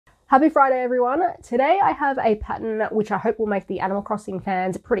Happy Friday, everyone. Today I have a pattern which I hope will make the Animal Crossing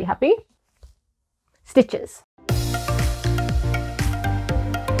fans pretty happy. Stitches.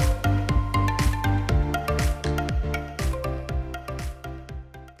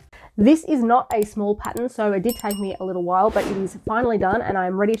 This is not a small pattern, so it did take me a little while, but it is finally done and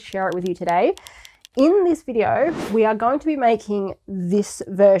I'm ready to share it with you today. In this video, we are going to be making this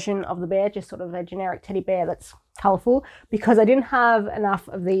version of the bear, just sort of a generic teddy bear that's colourful, because I didn't have enough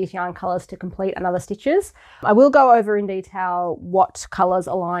of these yarn colours to complete another stitches. I will go over in detail what colours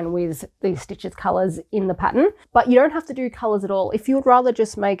align with these stitches colours in the pattern, but you don't have to do colours at all. If you would rather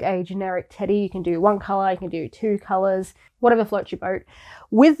just make a generic teddy, you can do one colour, you can do two colours, whatever floats your boat.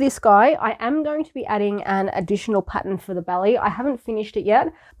 With this guy, I am going to be adding an additional pattern for the belly. I haven't finished it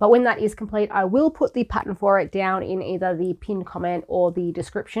yet, but when that is complete, I will put the pattern for it down in either the pinned comment or the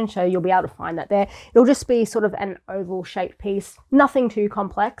description, so you'll be able to find that there. It'll just be sort of an oval shaped piece, nothing too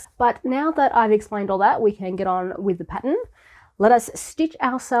complex. But now that I've explained all that, we can get on with the pattern. Let us stitch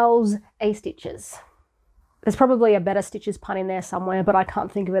ourselves a stitches. There's probably a better stitches pun in there somewhere, but I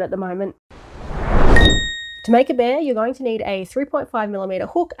can't think of it at the moment. To make a bear, you're going to need a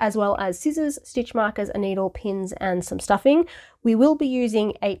 3.5mm hook, as well as scissors, stitch markers, a needle, pins, and some stuffing. We will be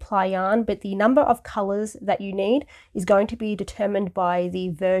using 8-ply yarn, but the number of colours that you need is going to be determined by the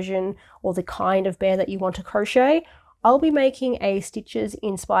version or the kind of bear that you want to crochet. I'll be making a stitches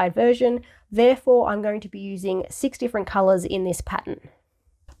inspired version, therefore I'm going to be using 6 different colours in this pattern.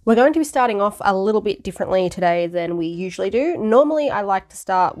 We're going to be starting off a little bit differently today than we usually do. Normally I like to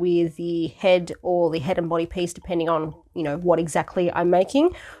start with the head or the head and body piece, depending on, what exactly I'm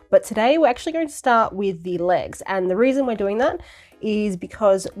making. But today we're actually going to start with the legs. And the reason we're doing that is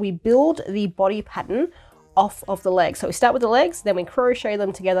because we build the body pattern off of the legs. So we start with the legs, then we crochet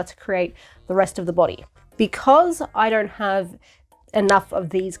them together to create the rest of the body. Because I don't have enough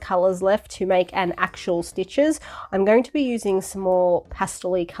of these colors left to make an actual stitches, I'm going to be using some more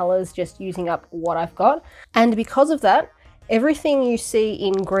pastel-y colors, just using up what I've got. And because of that, everything you see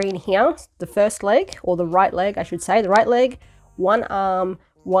in green here, the first leg, or the right leg I should say, the right leg, one arm,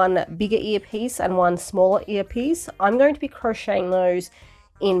 one bigger ear piece and one smaller ear piece, I'm going to be crocheting those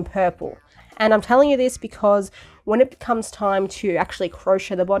in purple. And I'm telling you this because when it becomes time to actually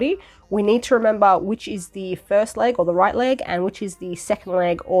crochet the body, we need to remember which is the first leg or the right leg and which is the second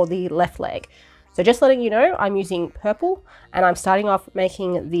leg or the left leg. So just letting you know, I'm using purple and I'm starting off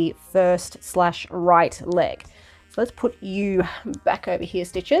making the first/right leg. So let's put you back over here,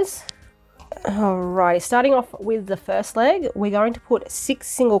 stitches. Alrighty, starting off with the first leg, we're going to put 6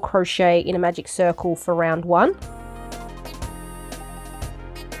 single crochet in a magic circle for round 1.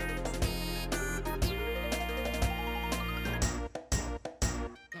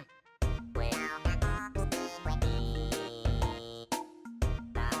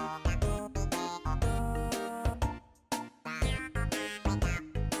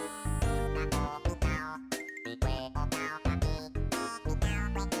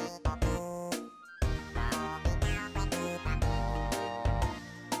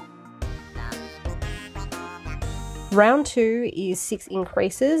 Round 2 is 6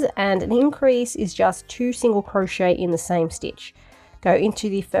 increases, and an increase is just 2 single crochet in the same stitch. Go into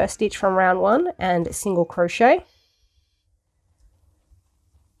the first stitch from round 1 and single crochet.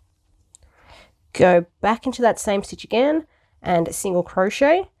 Go back into that same stitch again and single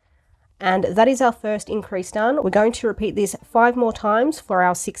crochet. And that is our first increase done. We're going to repeat this 5 more times for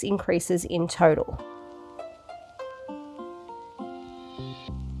our 6 increases in total.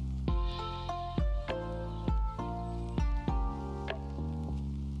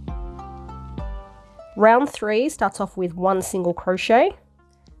 Round 3 starts off with 1 single crochet,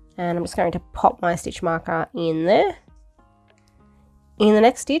 and I'm just going to pop my stitch marker in there. In the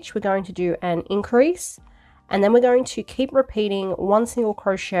next stitch, we're going to do an increase, and then we're going to keep repeating 1 single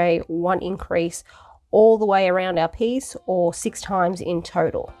crochet, 1 increase all the way around our piece, or 6 times in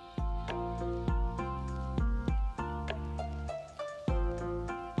total.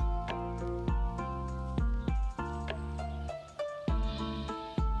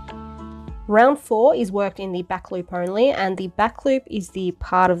 Round 4 is worked in the back loop only, and the back loop is the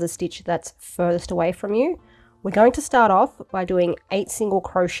part of the stitch that's furthest away from you. We're going to start off by doing 8 single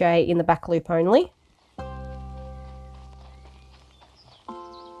crochet in the back loop only.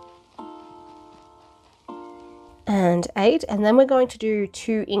 And 8, and then we're going to do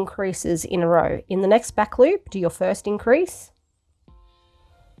 2 increases in a row. In the next back loop, do your first increase.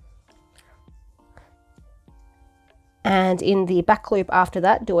 And in the back loop after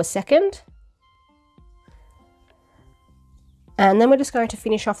that, do a second. And then we're just going to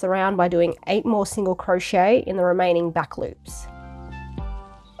finish off the round by doing 8 more single crochet in the remaining back loops.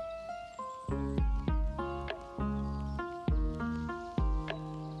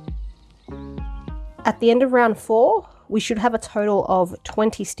 At the end of round 4, we should have a total of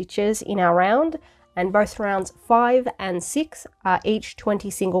 20 stitches in our round, and both rounds 5 and 6 are each 20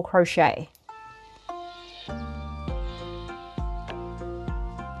 single crochet.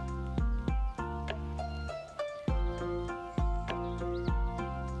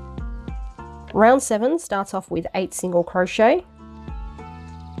 Round 7 starts off with 8 single crochet.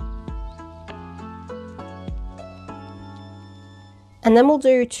 And then we'll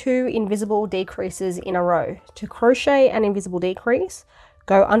do 2 invisible decreases in a row. To crochet an invisible decrease,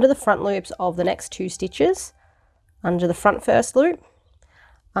 go under the front loops of the next 2 stitches, under the front first loop,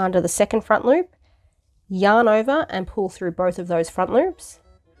 under the second front loop, yarn over and pull through both of those front loops.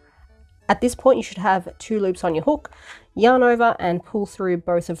 At this point you should have 2 loops on your hook, yarn over and pull through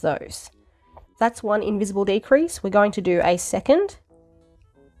both of those. That's 1 invisible decrease. We're going to do a second.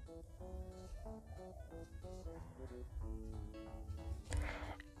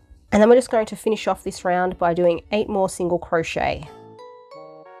 And then we're just going to finish off this round by doing 8 more single crochet.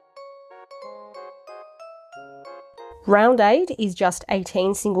 Round 8 is just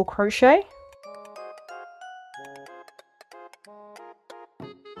 18 single crochet.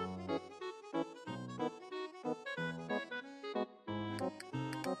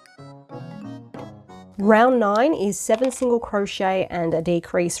 Round 9 is 7 single crochet and a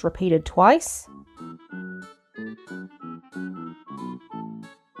decrease repeated twice.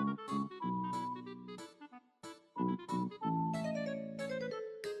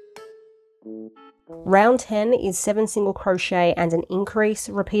 Round 10 is 7 single crochet and an increase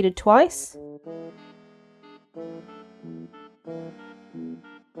repeated twice.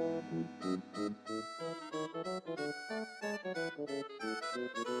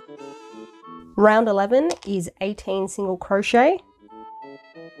 Round 11 is 18 single crochet.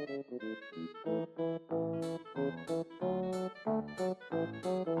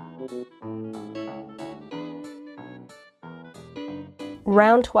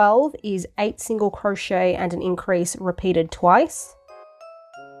 Round 12 is 8 single crochet and an increase repeated twice.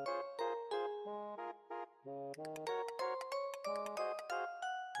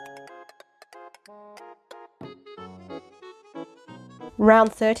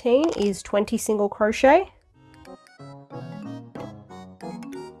 Round 13 is 20 single crochet.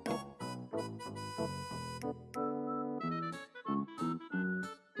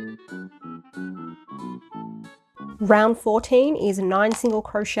 Round 14 is 9 single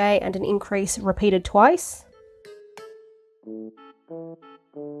crochet and an increase repeated twice.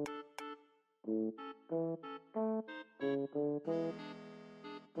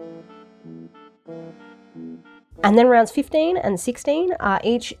 And then rounds 15 and 16 are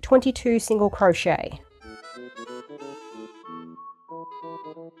each 22 single crochet.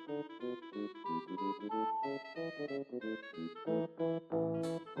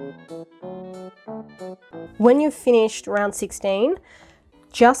 When you've finished round 16,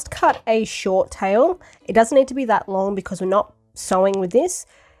 just cut a short tail. It doesn't need to be that long because we're not sewing with this,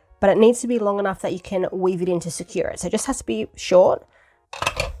 but it needs to be long enough that you can weave it in to secure it. So it just has to be short.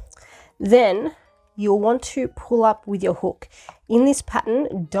 Then you'll want to pull up with your hook. In this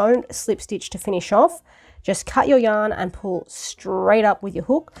pattern, don't slip stitch to finish off. Just cut your yarn and pull straight up with your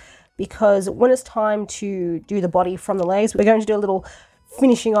hook, because when it's time to do the body from the legs, we're going to do a little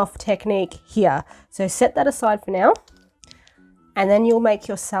finishing off technique here. So set that aside for now, and then you'll make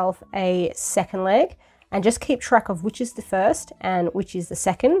yourself a second leg and just keep track of which is the first and which is the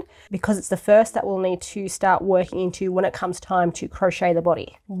second, because it's the first that we'll need to start working into when it comes time to crochet the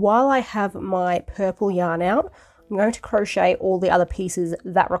body. While I have my purple yarn out, I'm going to crochet all the other pieces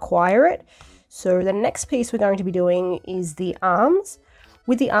that require it. So the next piece we're going to be doing is the arms.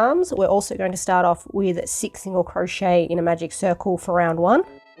 With the arms, we're also going to start off with 6 single crochet in a magic circle for round 1.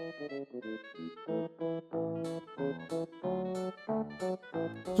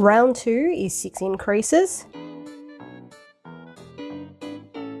 Round 2 is 6 increases.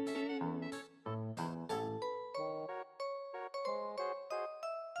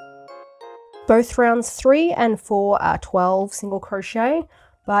 Both rounds 3 and 4 are 12 single crochet,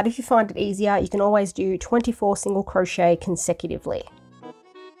 but if you find it easier, you can always do 24 single crochet consecutively.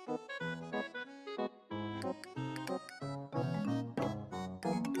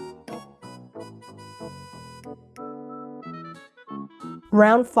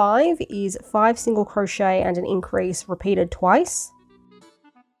 Round 5 is 5 single crochet and an increase repeated twice.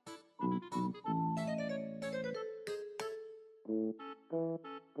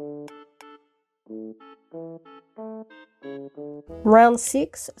 Round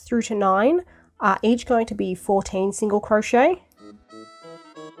 6 through to 9 are each going to be 14 single crochet.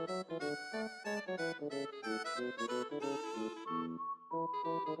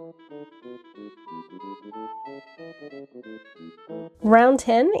 Round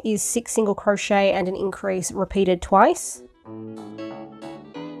 10 is 6 single crochet and an increase repeated twice.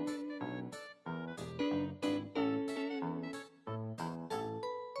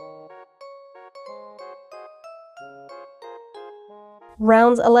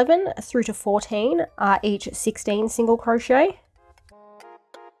 Rounds 11 through to 14 are each 16 single crochet.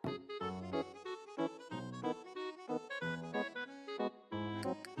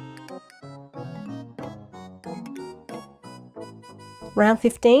 Round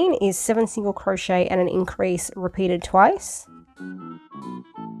 15 is 7 single crochet and an increase repeated twice.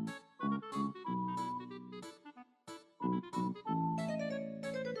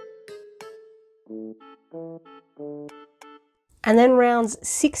 And then rounds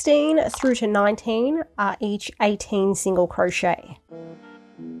 16 through to 19 are each 18 single crochet.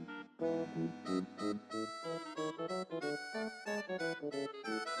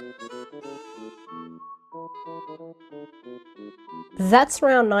 That's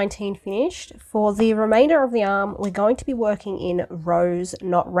round 19 finished. For the remainder of the arm, we're going to be working in rows,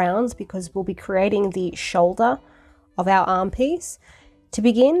 not rounds, because we'll be creating the shoulder of our arm piece. To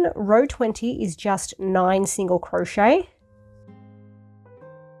begin, row 20 is just 9 single crochet.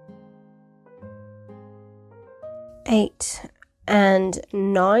 8 and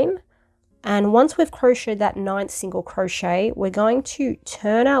 9, and once we've crocheted that 9th single crochet, we're going to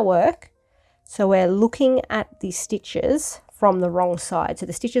turn our work so we're looking at the stitches from the wrong side. So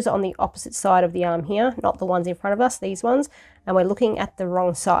the stitches are on the opposite side of the arm here, not the ones in front of us, these ones, and we're looking at the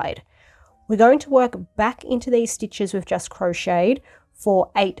wrong side. We're going to work back into these stitches we've just crocheted for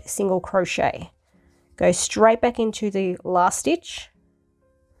 8 single crochet. Go straight back into the last stitch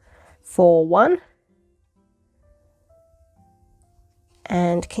for 1,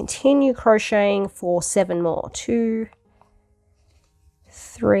 and continue crocheting for 7 more. 2,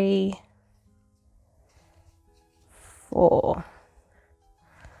 3, 4,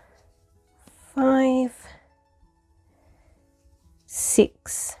 5,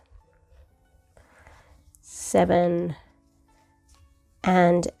 6, 7,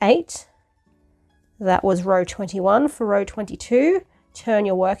 and 8. That was row 21. For row 22, turn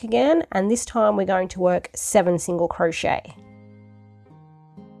your work again, and this time we're going to work 7 single crochet.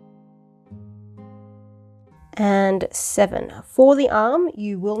 And 7. For the arm,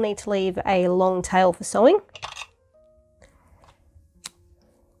 you will need to leave a long tail for sewing.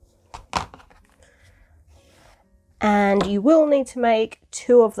 And you will need to make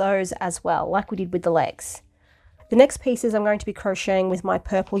 2 of those as well, like we did with the legs. The next pieces I'm going to be crocheting with my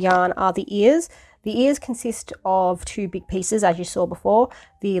purple yarn are the ears. The ears consist of 2 big pieces, as you saw before,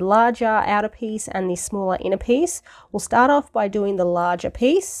 the larger outer piece and the smaller inner piece. We'll start off by doing the larger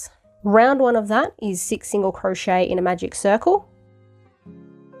piece. Round 1 of that is 6 single crochet in a magic circle.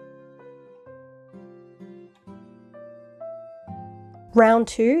 Round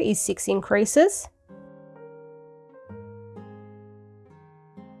 2 is 6 increases.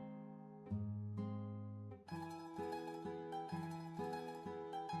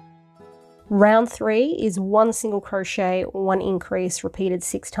 Round 3 is 1 single crochet, 1 increase repeated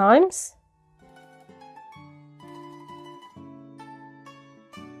 6 times.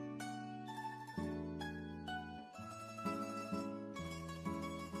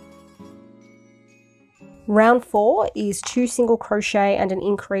 Round 4 is 2 single crochet and an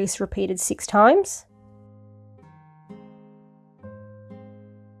increase repeated 6 times.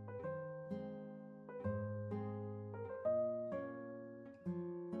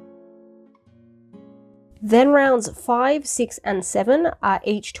 Then rounds 5, 6, and 7 are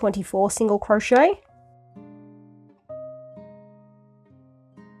each 24 single crochet.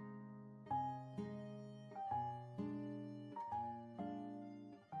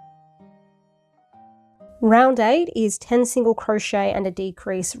 Round 8 is 10 single crochet and a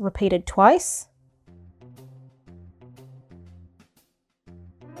decrease repeated twice.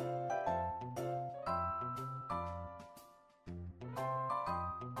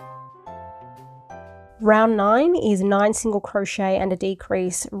 Round 9 is 9 single crochet and a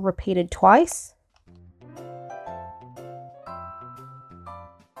decrease repeated twice.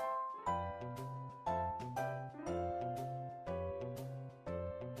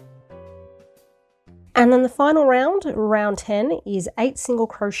 And then the final round, round 10, is 8 single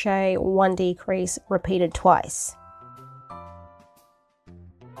crochet, 1 decrease repeated twice.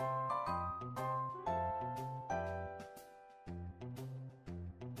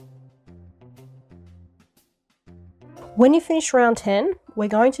 When you finish round 10, we're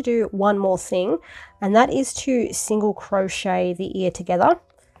going to do one more thing, and that is to single crochet the ear together.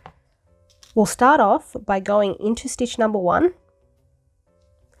 We'll start off by going into stitch number 1,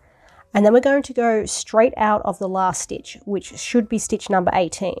 And then we're going to go straight out of the last stitch, which should be stitch number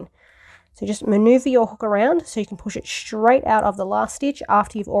 18. So just maneuver your hook around so you can push it straight out of the last stitch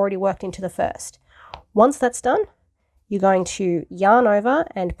after you've already worked into the first. Once that's done, you're going to yarn over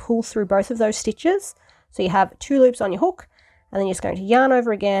and pull through both of those stitches. So you have 2 loops on your hook, and then you're just going to yarn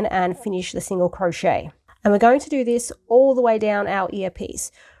over again and finish the single crochet. And we're going to do this all the way down our ear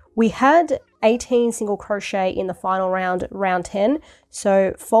piece. We had 18 single crochet in the final round, round 10.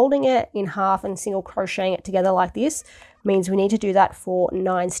 So folding it in half and single crocheting it together like this means we need to do that for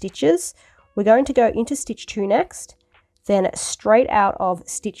 9 stitches. We're going to go into stitch 2 next, then straight out of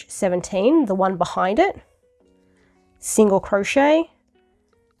stitch 17, the one behind it, single crochet,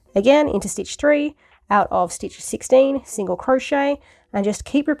 again into stitch 3, out of stitch 16, single crochet, and just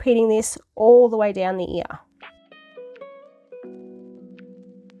keep repeating this all the way down the ear.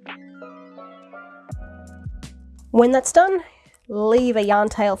 When that's done, leave a yarn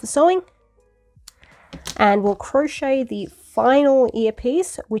tail for sewing, and we'll crochet the final ear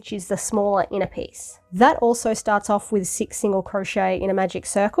piece, which is the smaller inner piece. That also starts off with 6 single crochet in a magic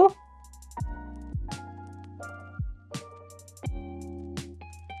circle.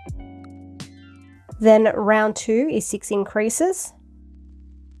 Then round 2 is 6 increases.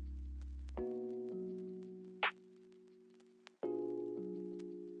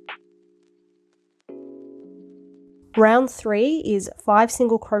 Round 3 is 5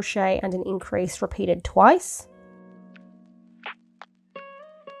 single crochet and an increase repeated twice.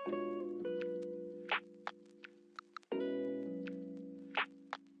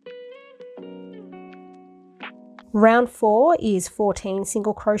 Round 4 is 14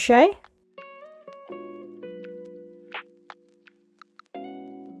 single crochet.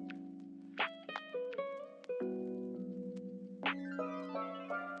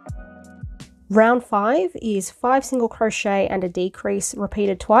 Round 5 is 5 single crochet and a decrease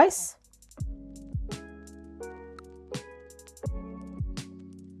repeated twice.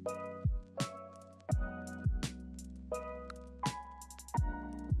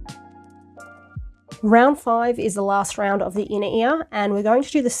 Round 5 is the last round of the inner ear, and we're going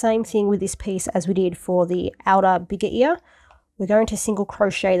to do the same thing with this piece as we did for the outer bigger ear. We're going to single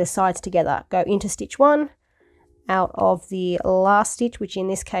crochet the sides together. Go into stitch 1, out of the last stitch, which in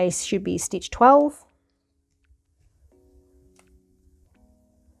this case should be stitch 12.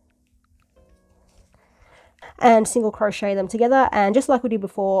 And single crochet them together, and just like we did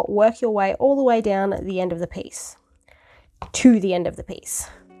before, work your way all the way down the end of the piece, to the end of the piece.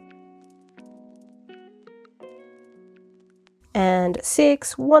 And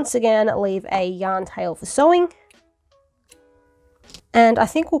 6, once again, leave a yarn tail for sewing. And I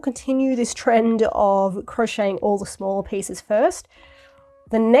think we'll continue this trend of crocheting all the smaller pieces first.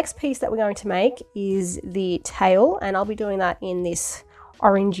 The next piece that we're going to make is the tail, and I'll be doing that in this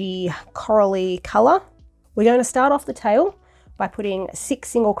orangey corally color. We're going to start off the tail by putting 6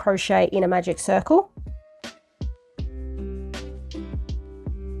 single crochet in a magic circle.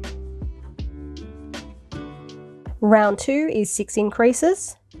 Round 2 is 6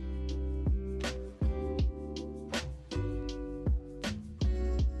 increases.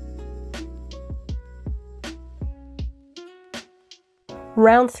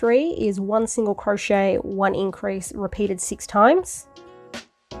 Round 3 is 1 single crochet, 1 increase, repeated 6 times.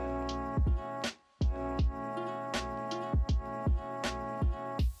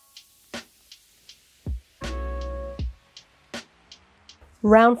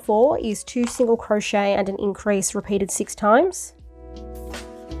 Round 4 is 2 single crochet and an increase repeated 6 times.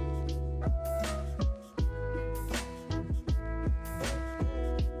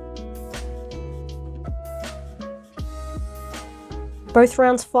 Both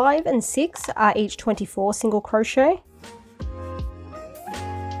rounds 5 and 6 are each 24 single crochet.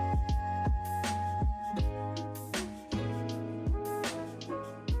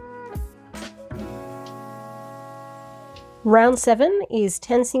 Round 7 is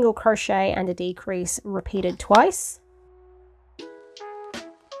 10 single crochet and a decrease repeated twice.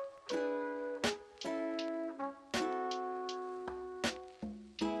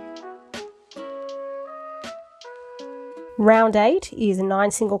 Round 8 is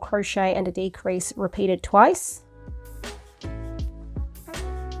 9 single crochet and a decrease repeated twice.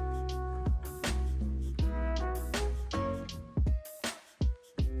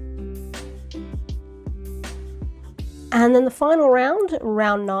 And then the final round,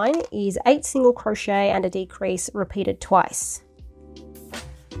 round 9, is 8 single crochet and a decrease repeated twice.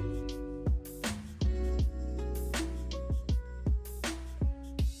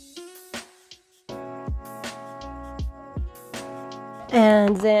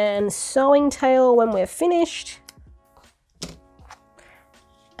 And then sewing tail when we're finished.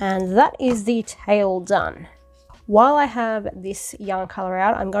 And that is the tail done. While I have this yarn color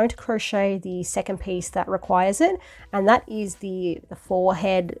out, I'm going to crochet the second piece that requires it, and that is the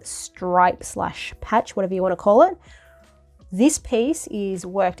forehead stripe slash patch, whatever you want to call it. This piece is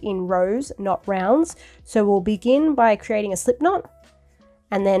worked in rows, not rounds, so we'll begin by creating a slip knot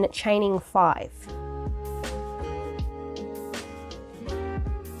and then chaining 5.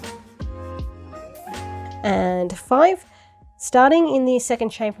 And 5. Starting in the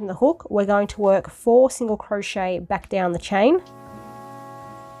second chain from the hook, we're going to work 4 single crochet back down the chain.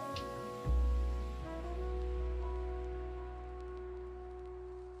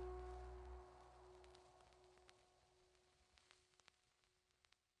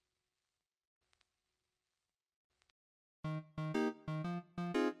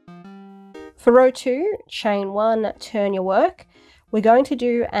 For row 2, chain 1, turn your work. We're going to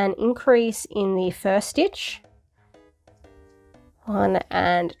do an increase in the first stitch. 1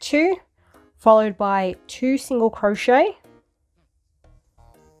 and 2, followed by 2 single crochet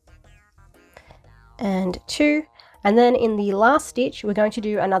and 2, and then in the last stitch we're going to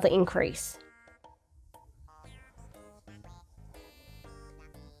do another increase.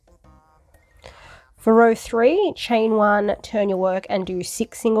 For row 3, chain 1, turn your work and do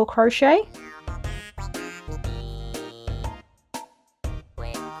 6 single crochet.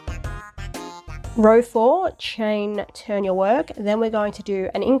 Row 4, chain, turn your work, then we're going to do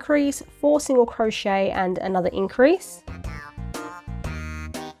an increase, 4 single crochet and another increase.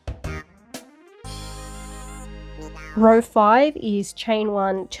 Row 5 is chain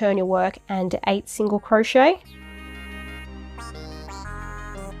 1, turn your work and 8 single crochet.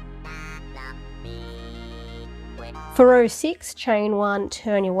 For row 6, chain 1,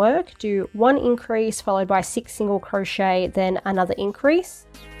 turn your work, do 1 increase followed by 6 single crochet, then another increase.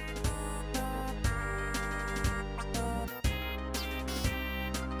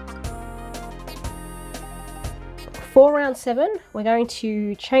 For round 7, we're going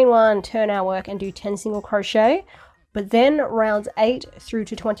to chain 1, turn our work and do 10 single crochet, but then rounds 8 through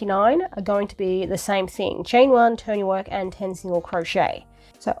to 29 are going to be the same thing. Chain 1, turn your work and 10 single crochet.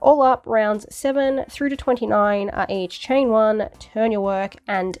 So all up, rounds 7 through to 29 are each chain 1, turn your work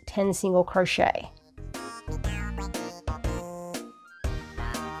and 10 single crochet.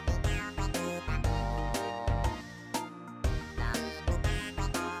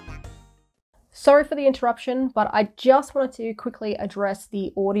 Sorry for the interruption, but I just wanted to quickly address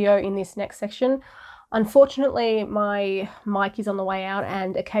the audio in this next section. Unfortunately, my mic is on the way out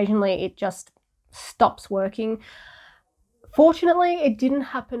and occasionally it just stops working. Fortunately, it didn't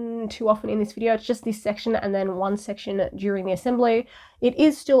happen too often in this video. It's just this section and then one section during the assembly. It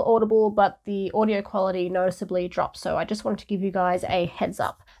is still audible, but the audio quality noticeably drops. So I just wanted to give you guys a heads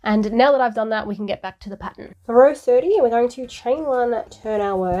up. And now that I've done that, we can get back to the pattern. For row 30, we're going to chain 1, turn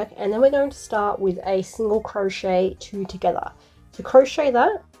our work, and then we're going to start with a single crochet 2 together. To crochet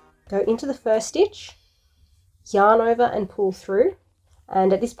that, go into the first stitch, yarn over and pull through.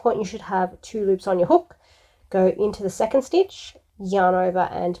 And at this point, you should have 2 loops on your hook. Go into the second stitch, yarn over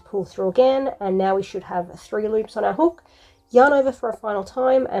and pull through again, and now we should have 3 loops on our hook. Yarn over for a final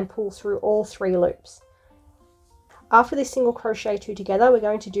time and pull through all 3 loops. After this single crochet 2 together, we're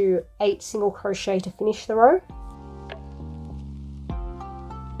going to do 8 single crochet to finish the row.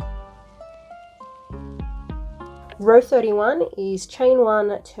 Row 31 is chain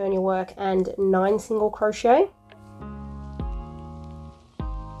 1, turn your work and 9 single crochet.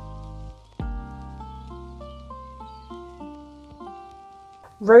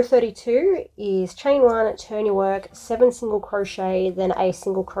 Row 32 is chain 1, turn your work, 7 single crochet, then a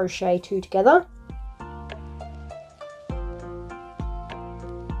single crochet 2 together.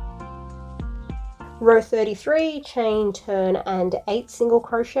 Row 33, chain, turn and 8 single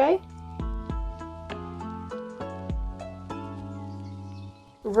crochet.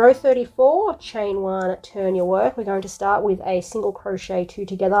 Row 34, chain 1, turn your work. We're going to start with a single crochet 2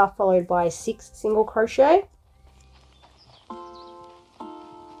 together, followed by 6 single crochet.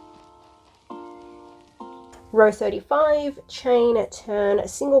 Row 35, chain, turn,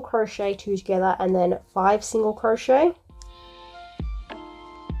 single crochet 2 together, and then 5 single crochet.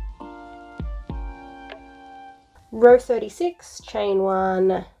 Row 36, chain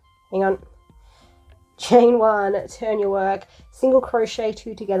 1, chain 1, turn your work, single crochet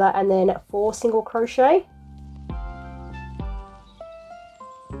 2 together, and then 4 single crochet.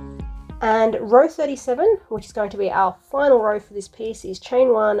 And row 37, which is going to be our final row for this piece, is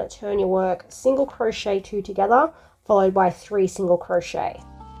chain 1, turn your work, single crochet 2 together, followed by 3 single crochet.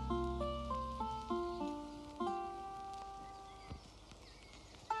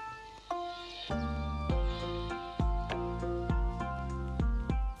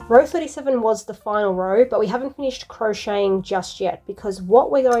 Row 37 was the final row, but we haven't finished crocheting just yet, because what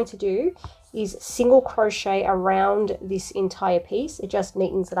we're going to do is single crochet around this entire piece. It just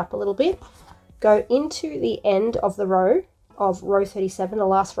neatens it up a little bit. Go into the end of the row of row 37, the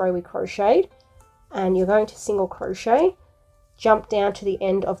last row we crocheted, and you're going to single crochet, jump down to the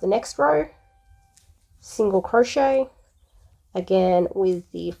end of the next row, single crochet, again with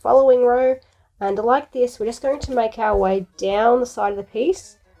the following row, and like this, we're just going to make our way down the side of the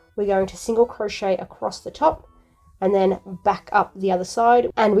piece. We're going to single crochet across the top and then back up the other side,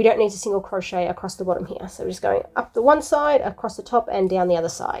 and we don't need to single crochet across the bottom here. So we're just going up the one side, across the top, and down the other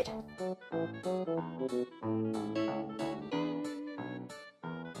side.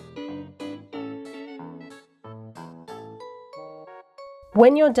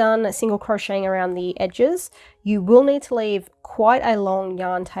 When you're done single crocheting around the edges, you will need to leave quite a long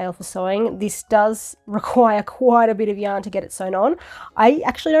yarn tail for sewing. This does require quite a bit of yarn to get it sewn on. I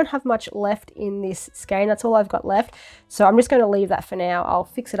actually don't have much left in this skein. That's all I've got left. So I'm just going to leave that for now. I'll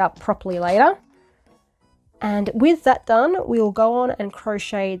fix it up properly later. And with that done, we'll go on and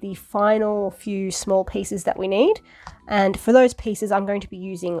crochet the final few small pieces that we need. And for those pieces, I'm going to be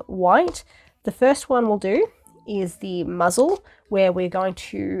using white. The first one we'll do is the muzzle, where we're going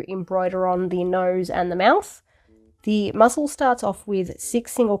to embroider on the nose and the mouth. The muzzle starts off with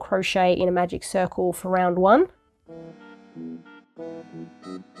 6 single crochet in a magic circle for round 1.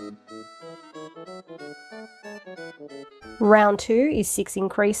 Round 2 is 6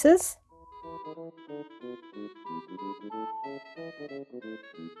 increases.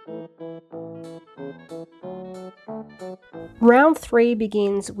 Round 3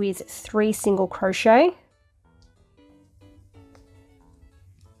 begins with 3 single crochet.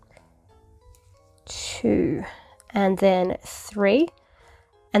 2 and then 3,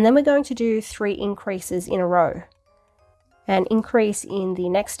 and then we're going to do 3 increases in a row. An increase in the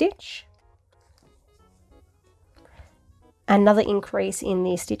next stitch, another increase in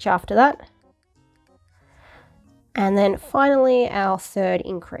the stitch after that, and then finally our third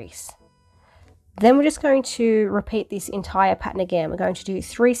increase. Then we're just going to repeat this entire pattern again. We're going to do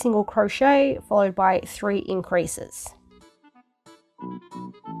 3 single crochet followed by 3 increases.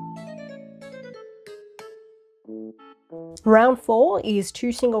 Round 4 is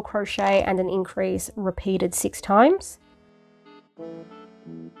 2 single crochet and an increase repeated 6 times.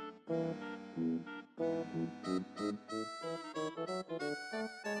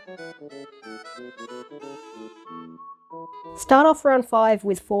 Start off round 5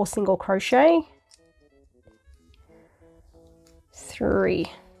 with 4 single crochet,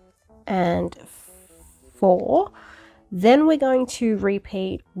 3 and 4. Then we're going to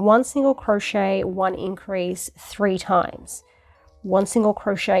repeat 1 single crochet, 1 increase 3 times. 1 single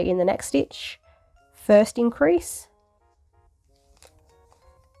crochet in the next stitch, first increase,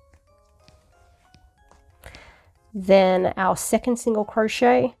 then our second single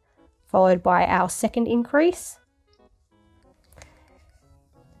crochet followed by our second increase,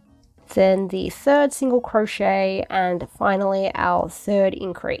 then the third single crochet, and finally our third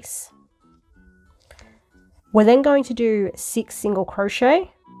increase. We're then going to do 6 single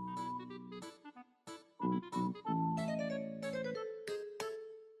crochet,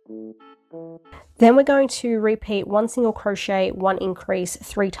 then we're going to repeat 1 single crochet, 1 increase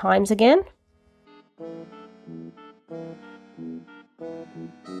 3 times again,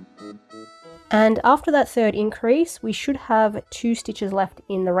 and after that third increase we should have 2 stitches left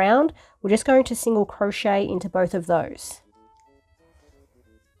in the round. We're just going to single crochet into both of those.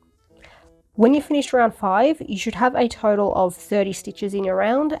 When you finish round 5, you should have a total of 30 stitches in your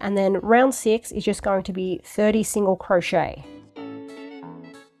round, and then round 6 is just going to be 30 single crochet.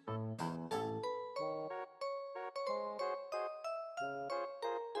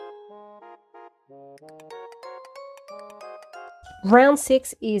 Round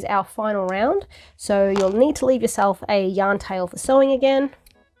 6 is our final round, so you'll need to leave yourself a yarn tail for sewing again.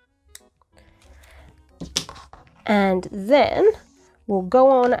 And then we'll go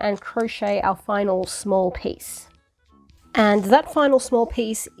on and crochet our final small piece. And that final small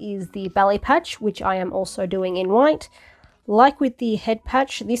piece is the belly patch, which I am also doing in white. Like with the head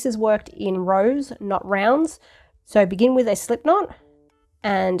patch, this is worked in rows, not rounds. So begin with a slip knot,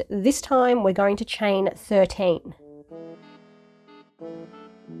 and this time we're going to chain 13.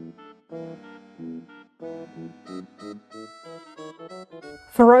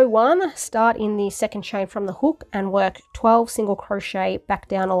 For row 1, start in the second chain from the hook and work 12 single crochet back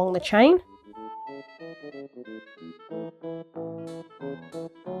down along the chain.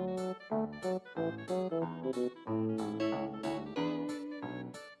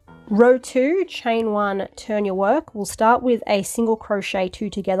 Row 2, chain 1, turn your work. We'll start with a single crochet 2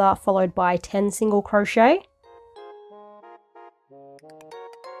 together, followed by 10 single crochet.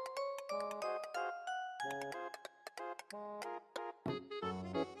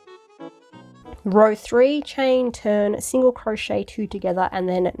 Row 3, chain, turn, single crochet 2 together, and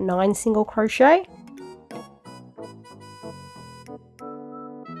then 9 single crochet.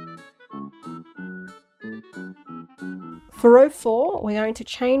 For row 4, we're going to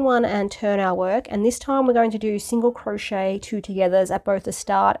chain 1 and turn our work, and this time we're going to do single crochet 2 togethers at both the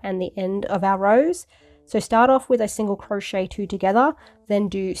start and the end of our rows. So start off with a single crochet 2 together, then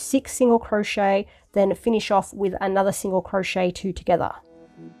do 6 single crochet, then finish off with another single crochet 2 together.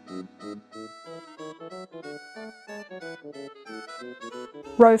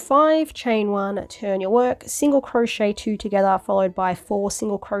 Row 5, chain 1, turn your work, single crochet 2 together, followed by 4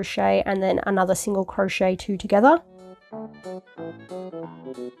 single crochet and then another single crochet 2 together.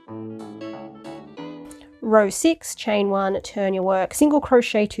 Row 6, chain 1, turn your work, single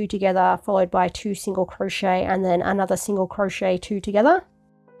crochet 2 together, followed by 2 single crochet and then another single crochet 2 together.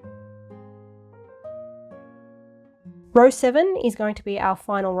 Row 7 is going to be our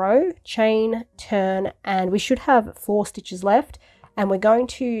final row, chain, turn, and we should have 4 stitches left, and we're going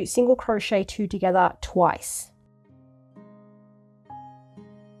to single crochet 2 together twice.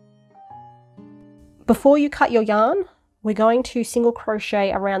 Before you cut your yarn, we're going to single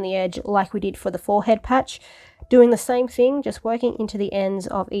crochet around the edge like we did for the forehead patch, doing the same thing, just working into the ends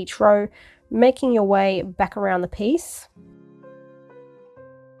of each row, making your way back around the piece.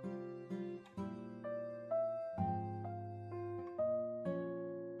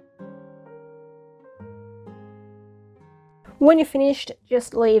 When you're finished,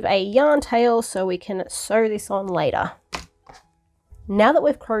 just leave a yarn tail so we can sew this on later. Now that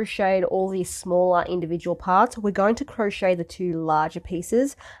we've crocheted all these smaller individual parts, we're going to crochet the 2 larger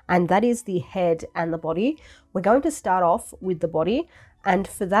pieces, and that is the head and the body. We're going to start off with the body, and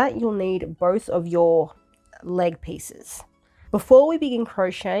for that you'll need both of your leg pieces. Before we begin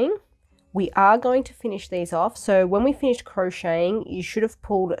crocheting, we are going to finish these off. So when we finish crocheting, you should have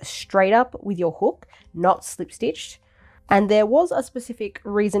pulled straight up with your hook, not slip stitched. And there was a specific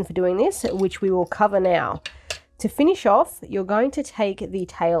reason for doing this, which we will cover now. To finish off, you're going to take the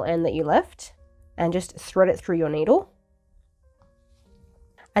tail end that you left and just thread it through your needle.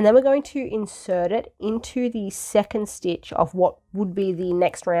 And then we're going to insert it into the second stitch of what would be the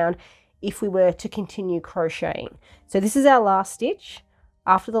next round if we were to continue crocheting. So this is our last stitch.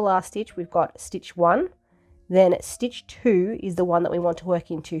 After the last stitch, we've got stitch 1. Then stitch 2 is the one that we want to work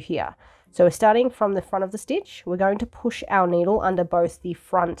into here. So we're starting from the front of the stitch. We're going to push our needle under both the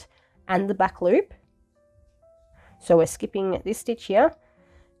front and the back loop. So we're skipping this stitch here,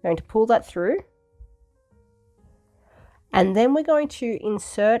 going to pull that through. And then we're going to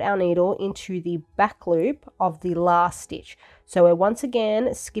insert our needle into the back loop of the last stitch. So we're once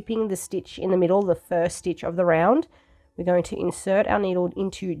again skipping the stitch in the middle, the first stitch of the round. We're going to insert our needle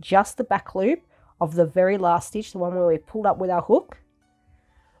into just the back loop of the very last stitch, the one where we pulled up with our hook.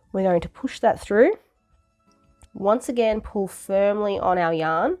 We're going to push that through. Once again, pull firmly on our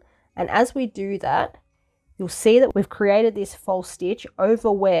yarn. And as we do that, you'll see that we've created this false stitch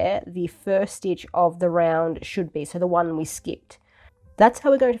over where the first stitch of the round should be, so the one we skipped. That's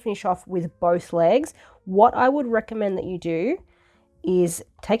how we're going to finish off with both legs. What I would recommend that you do is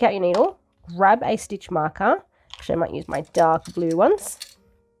take out your needle, grab a stitch marker, actually I might use my dark blue ones,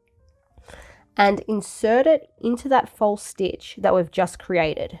 and insert it into that false stitch that we've just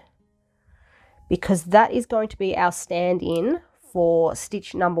created, because that is going to be our stand-in for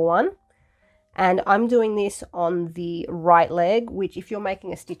stitch number 1. And I'm doing this on the right leg, which if you're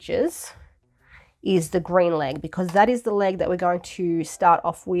making a stitches is the green leg, because that is the leg that we're going to start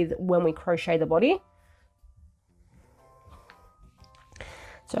off with when we crochet the body.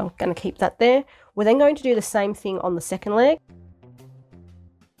 So I'm going to keep that there. We're then going to do the same thing on the second leg.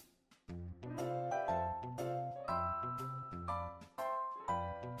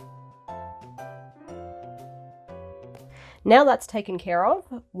 Now that's taken care of,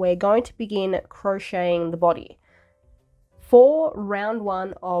 we're going to begin crocheting the body. For round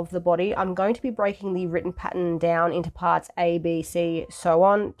 1 of the body, I'm going to be breaking the written pattern down into parts A, B, C, so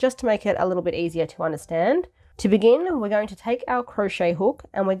on, just to make it a little bit easier to understand. To begin, we're going to take our crochet hook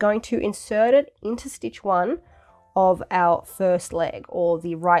and we're going to insert it into stitch 1 of our first leg, or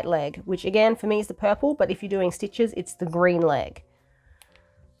the right leg, which again for me is the purple, but if you're doing stitches, it's the green leg.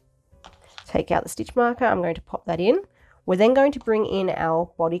 Take out the stitch marker, I'm going to pop that in. We're then going to bring in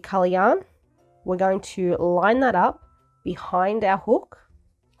our body color yarn. We're going to line that up behind our hook.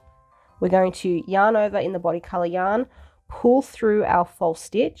 We're going to yarn over in the body color yarn, pull through our false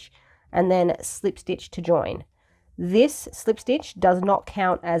stitch and then slip stitch to join. This slip stitch does not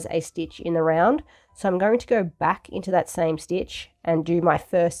count as a stitch in the round, so I'm going to go back into that same stitch and do my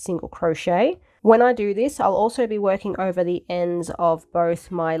first single crochet. When I do this, I'll also be working over the ends of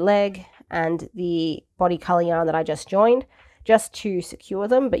both my leg and the body color yarn that I just joined, just to secure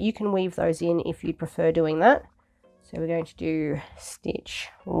them, but you can weave those in if you prefer doing that. So we're going to do stitch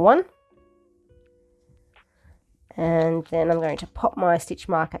 1, and then I'm going to pop my stitch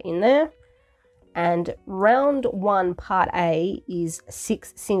marker in there. And round 1 part A is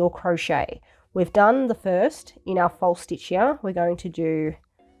 6 single crochet. We've done the first in our false stitch here. We're going to do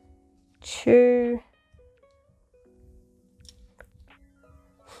 2,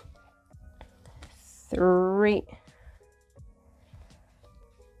 3,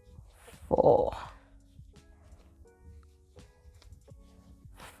 4,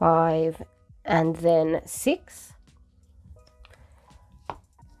 5, and then 6.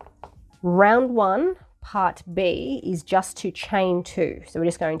 Round 1 part B is just to chain 2, so we're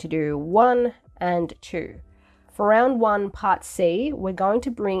just going to do 1 and 2. For round 1 part C, we're going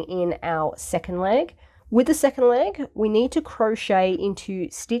to bring in our second leg. With the second leg, we need to crochet into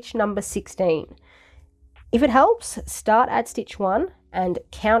stitch number 16. If it helps, start at stitch 1 and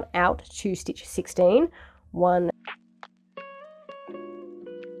count out to stitch 16. 1,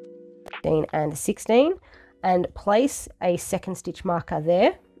 15, and 16, and place a second stitch marker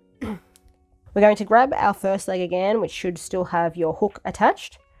there. We're going to grab our first leg again, which should still have your hook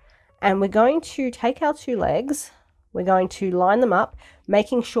attached, and we're going to take our 2 legs, we're going to line them up,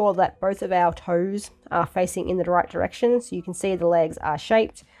 making sure that both of our toes are facing in the right direction. So you can see the legs are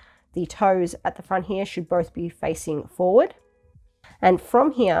shaped. The toes at the front here should both be facing forward. And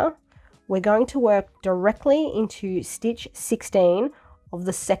from here, we're going to work directly into stitch 16 of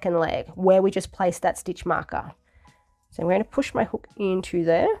the second leg, where we just placed that stitch marker. So I'm going to push my hook into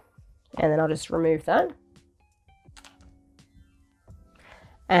there, and then I'll just remove that.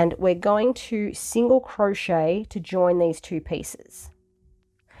 And we're going to single crochet to join these 2 pieces.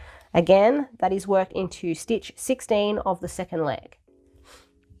 Again, that is worked into stitch 16 of the second leg.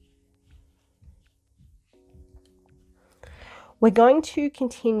 We're going to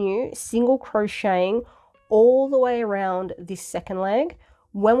continue single crocheting all the way around this second leg.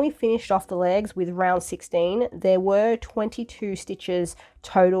 When we finished off the legs with round 16, there were 22 stitches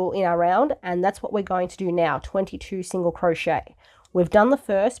total in our round, and that's what we're going to do now, 22 single crochet. We've done the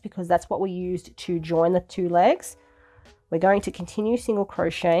first because that's what we used to join the 2 legs. We're going to continue single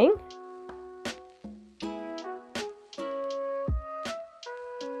crocheting.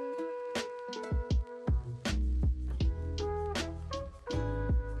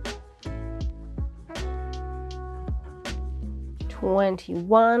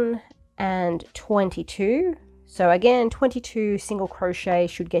 (21) and 22. So again, 22 single crochet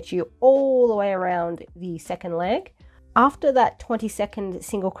should get you all the way around the second leg. After that 22nd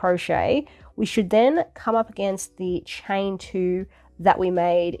single crochet, we should then come up against the chain 2 that we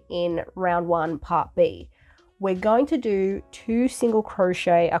made in round 1 part B. We're going to do 2 single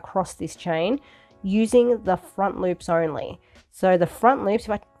crochet across this chain using the front loops only. So the front loops,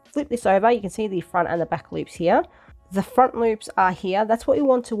 if I flip this over, you can see the front and the back loops here. The front loops are here. That's what we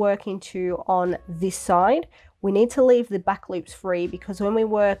want to work into on this side. We need to leave the back loops free because when we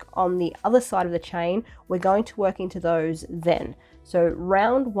work on the other side of the chain, we're going to work into those then. So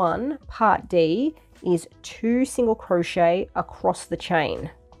round 1 part D is 2 single crochet across the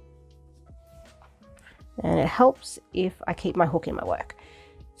chain. And it helps if I keep my hook in my work.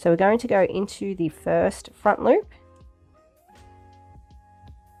 So we're going to go into the first front loop.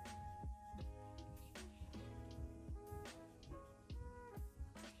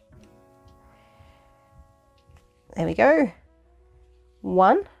 There we go,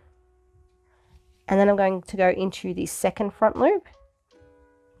 1, and then I'm going to go into the second front loop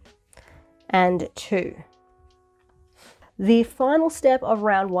and 2. The final step of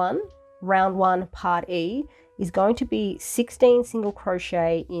round 1 part E, is going to be 16 single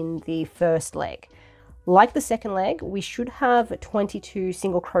crochet in the first leg. Like the second leg, we should have 22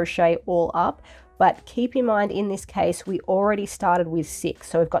 single crochet all up, but keep in mind in this case we already started with 6,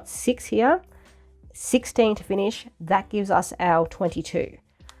 so we've got 6 here, 16 to finish. That gives us our 22.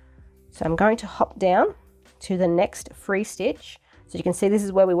 So I'm going to hop down to the next free stitch. So you can see this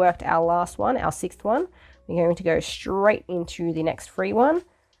is where we worked our last one, our 6th one. We're going to go straight into the next free one,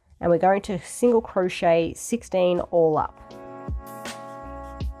 and we're going to single crochet 16 all up.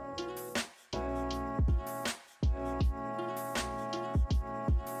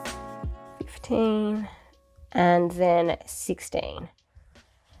 And then 16.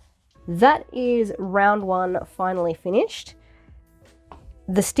 That is round 1 finally finished.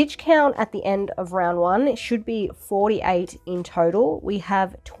 The stitch count at the end of round 1 should be 48 in total. We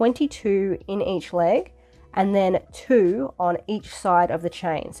have 22 in each leg and then 2 on each side of the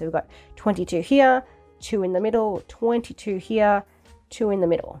chain. So we've got 22 here, 2 in the middle, 22 here, 2 in the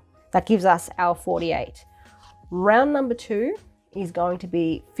middle. That gives us our 48. Round number 2 is going to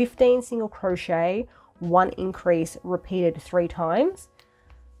be 15 single crochet, 1 increase repeated 3 times.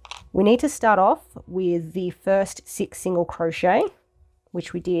 We need to start off with the first 6 single crochet,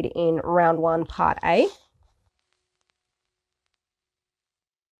 which we did in round 1 part A,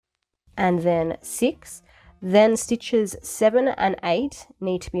 and then 6. Then stitches 7 and 8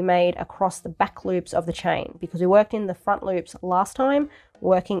 need to be made across the back loops of the chain because we worked in the front loops last time,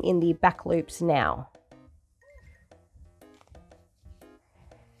 working in the back loops now.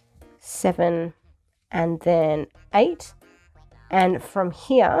 7 and then 8, and from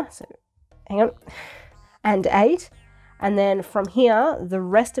here, so hang on, and 8, and then from here the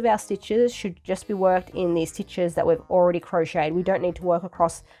rest of our stitches should just be worked in the stitches that we've already crocheted. We don't need to work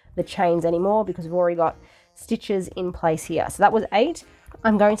across the chains anymore because we've already got stitches in place here. So that was 8.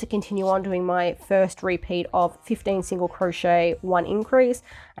 I'm going to continue on doing my first repeat of 15 single crochet, 1 increase,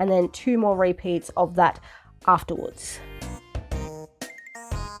 and then 2 more repeats of that afterwards.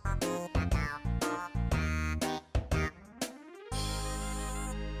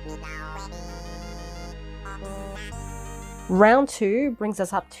 Round 2 brings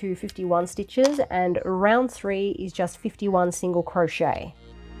us up to 51 stitches, and round 3 is just 51 single crochet.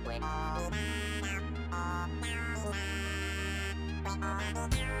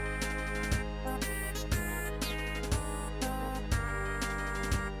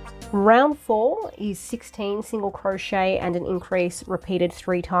 Round 4 is 16 single crochet and an increase repeated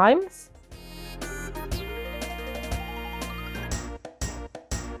 3 times.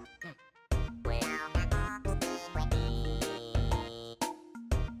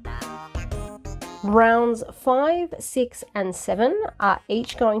 Rounds 5, 6 and 7 are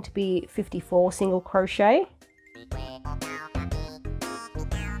each going to be 54 single crochet.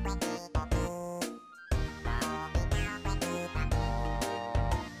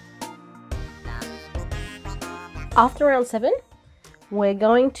 After round 7, we're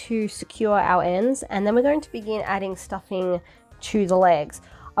going to secure our ends and then we're going to begin adding stuffing to the legs.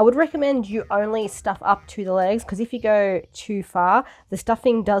 I would recommend you only stuff up to the legs because if you go too far, the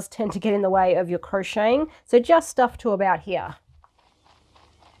stuffing does tend to get in the way of your crocheting. So just stuff to about here.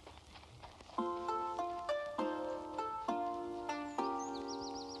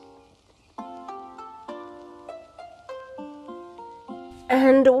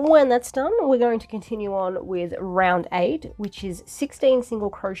 And when that's done, we're going to continue on with round 8, which is 16 single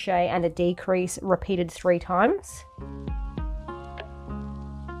crochet and a decrease repeated 3 times.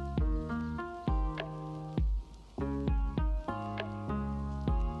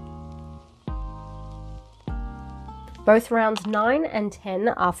 Both rounds 9 and 10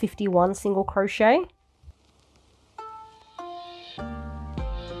 are 51 single crochet.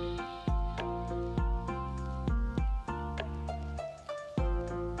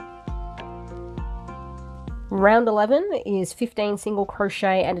 Round 11 is 15 single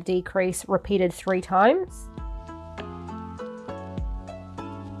crochet and a decrease repeated 3 times.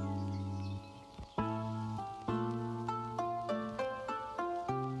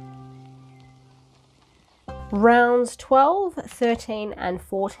 Rounds 12, 13 and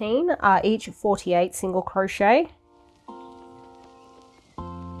 14 are each 48 single crochet.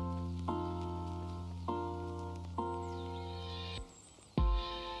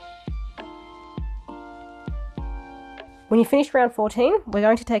 When you finish round 14, we're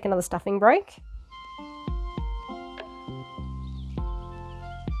going to take another stuffing break.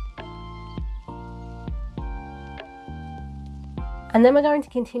 And then we're going to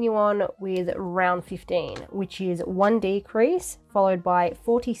continue on with round 15, which is 1 decrease followed by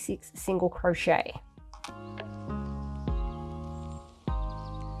 46 single crochet.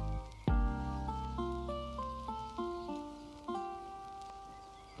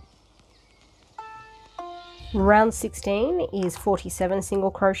 Round 16 is 47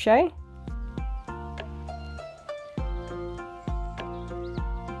 single crochet.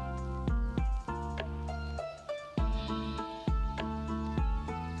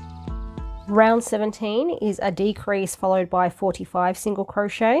 Round 17 is a decrease followed by 45 single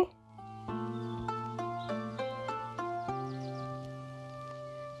crochet.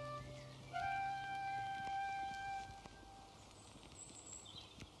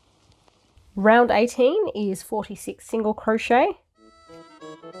 Round 18 is 46 single crochet.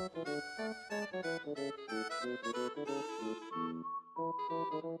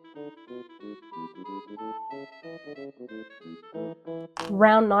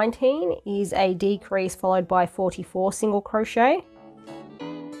 Round 19 is a decrease followed by 44 single crochet.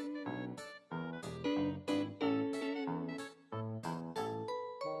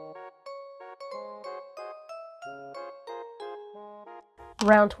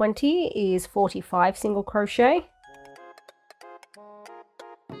 Round 20 is 45 single crochet.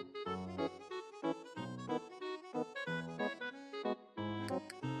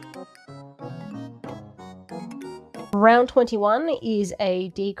 Round 21 is a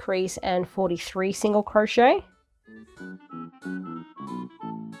decrease and 43 single crochet.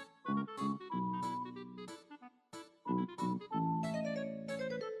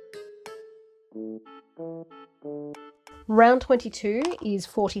 Round 22 is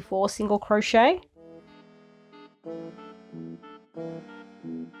 44 single crochet.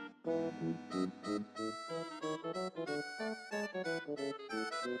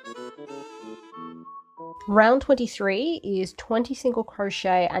 Round 23 is 20 single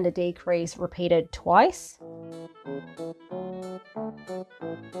crochet and a decrease repeated twice.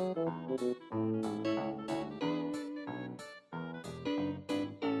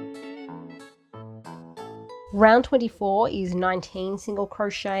 Round 24 is 19 single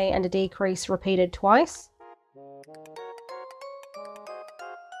crochet and a decrease repeated twice.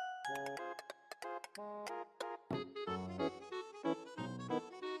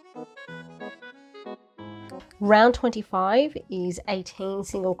 Round 25 is 18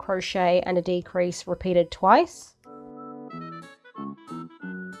 single crochet and a decrease repeated twice.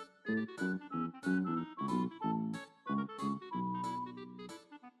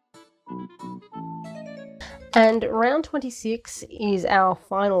 And round 26 is our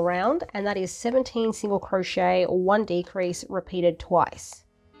final round, and that is 17 single crochet, 1 decrease repeated twice.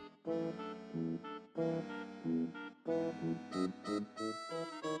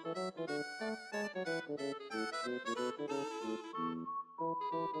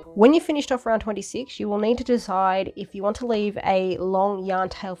 When you've finished off round 26, you will need to decide if you want to leave a long yarn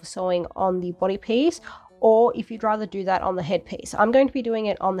tail for sewing on the body piece, or if you'd rather do that on the head piece. I'm going to be doing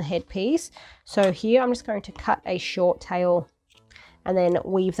it on the head piece. So here I'm just going to cut a short tail and then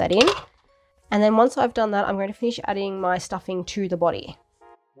weave that in. And then once I've done that, I'm going to finish adding my stuffing to the body.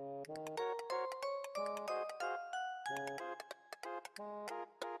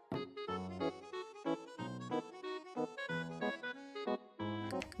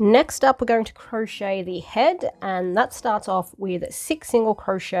 Next up, we're going to crochet the head, and that starts off with 6 single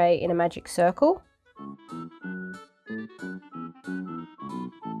crochet in a magic circle.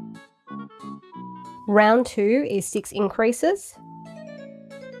 Round 2 is 6 increases.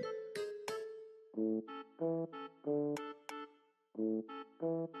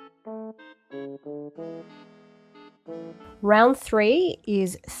 Round 3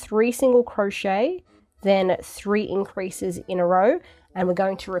 is 3 single crochet, then 3 increases in a row, and we're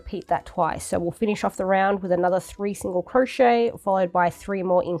going to repeat that twice. So we'll finish off the round with another 3 single crochet followed by 3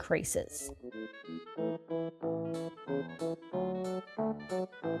 more increases.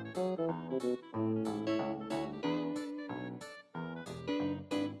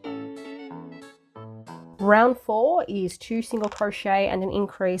 Round 4 is 2 single crochet and an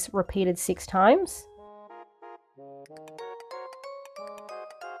increase repeated 6 times.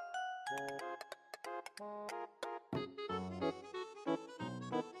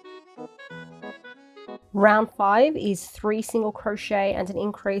 Round 5 is 3 single crochet and an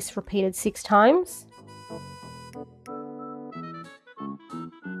increase repeated 6 times.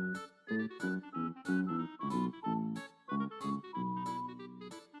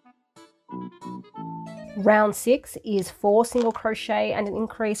 Round 6 is 4 single crochet and an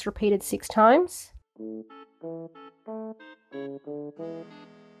increase repeated 6 times.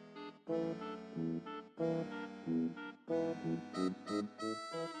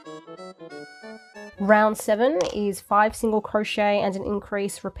 Round 7 is 5 single crochet and an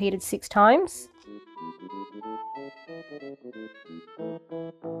increase repeated 6 times.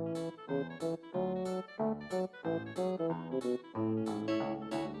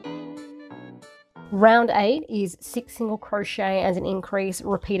 Round 8 is 6 single crochet and an increase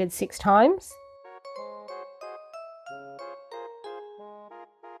repeated 6 times.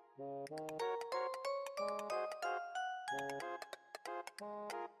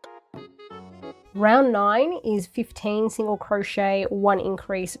 Round 9 is 15 single crochet, 1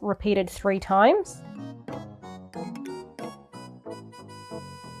 increase repeated 3 times.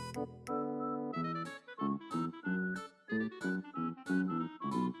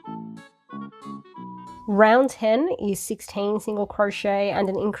 Round 10 is 16 single crochet and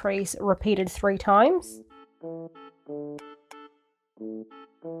an increase repeated 3 times.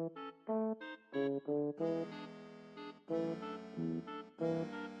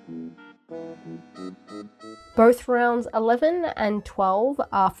 Both rounds 11 and 12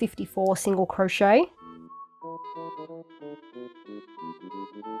 are 54 single crochet.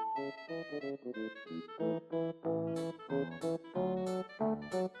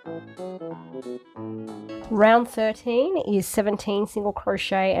 Round 13 is 17 single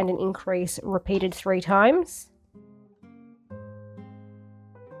crochet and an increase repeated 3 times.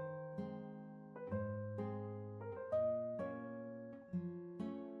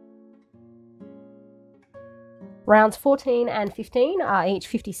 Rounds 14 and 15 are each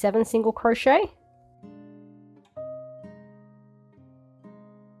 57 single crochet.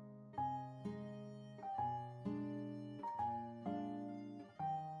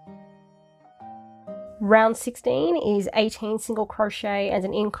 Round 16 is 18 single crochet and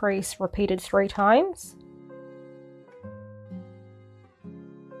an increase repeated 3 times.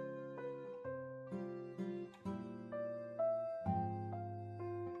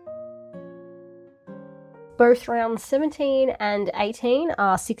 Both rounds 17 and 18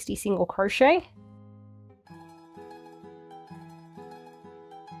 are 60 single crochet.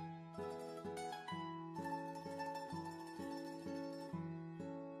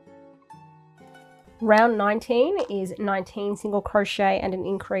 Round 19 is 19 single crochet and an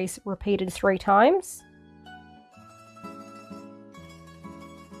increase repeated 3 times.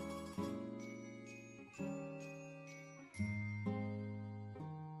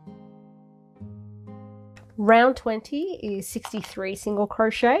 Round 20 is 63 single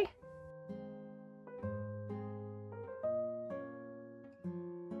crochet.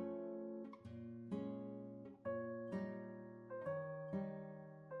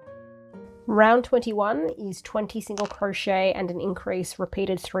 Round 21 is 20 single crochet and an increase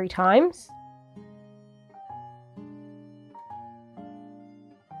repeated 3 times.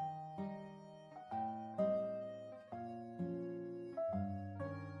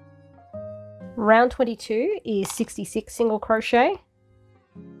 Round 22 is 66 single crochet.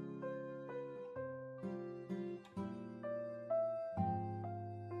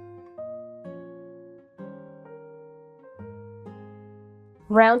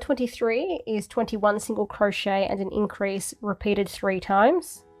 Round 23 is 21 single crochet and an increase repeated 3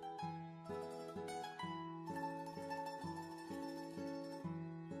 times.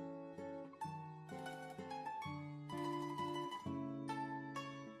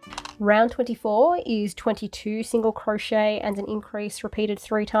 Round 24 is 22 single crochet and an increase repeated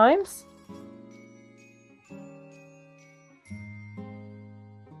 3 times.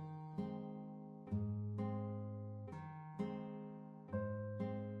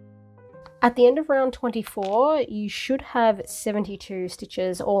 At the end of round 24, you should have 72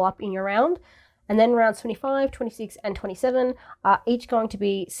 stitches all up in your round, and then rounds 25, 26, and 27 are each going to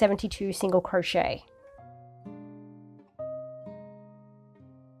be 72 single crochet.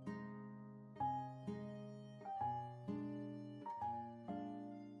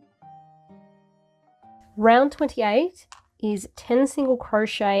 Round 28 is 10 single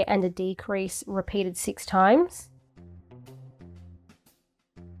crochet and a decrease repeated 6 times.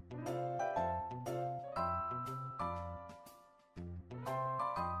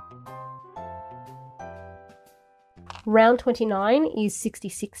 Round 29 is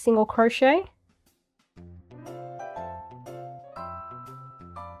 66 single crochet.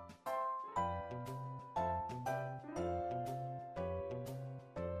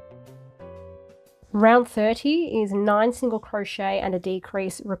 Round 30 is 9 single crochet and a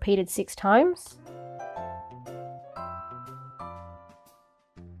decrease repeated 6 times.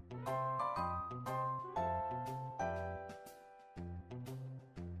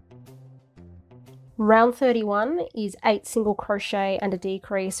 Round 31 is 8 single crochet and a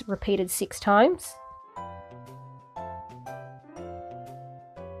decrease repeated 6 times.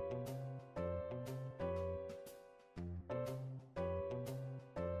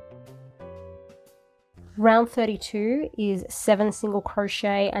 Round 32 is 7 single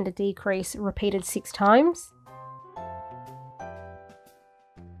crochet and a decrease repeated 6 times.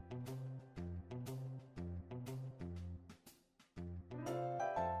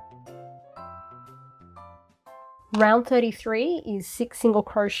 Round 33 is 6 single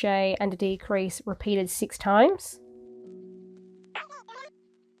crochet and a decrease repeated 6 times.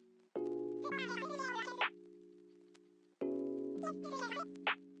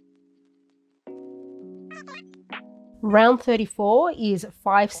 Round 34 is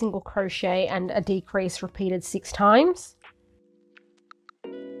 5 single crochet and a decrease repeated 6 times.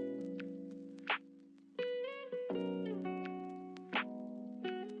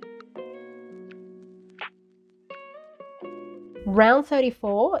 Round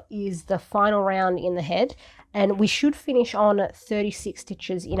 34 is the final round in the head, And we should finish on 36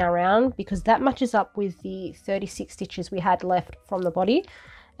 stitches in our round because that matches up with the 36 stitches we had left from the body.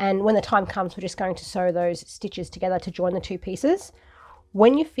 And when the time comes, we're just going to sew those stitches together to join the two pieces.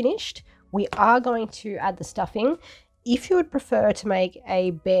 When you're finished, we are going to add the stuffing. If you would prefer to make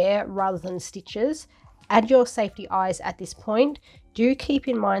a bear rather than stitches, add your safety eyes at this point. Do keep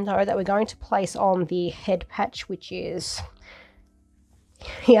in mind though that we're going to place on the head patch, which is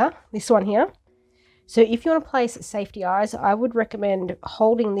here, this one here. So if you want to place safety eyes, I would recommend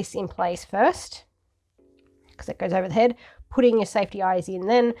holding this in place first because it goes over the head, putting your safety eyes in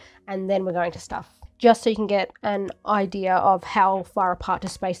then, and then we're going to stuff, just so you can get an idea of how far apart to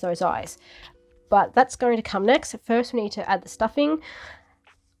space those eyes. But that's going to come next. First, we need to add the stuffing.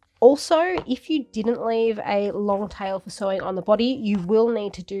 Also, if you didn't leave a long tail for sewing on the body, you will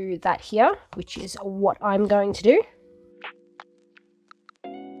need to do that here, which is what I'm going to do.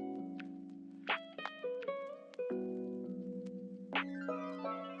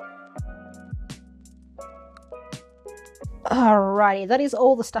 Alrighty, that is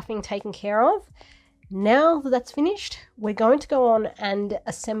all the stuffing taken care of. Now that that's finished, we're going to go on and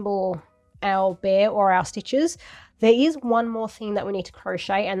assemble our bear or our stitches. There is one more thing that we need to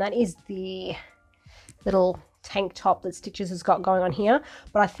crochet, and that is the little tank top that Stitches has got going on here.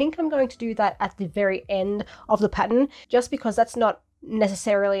 But I think I'm going to do that at the very end of the pattern, just because that's not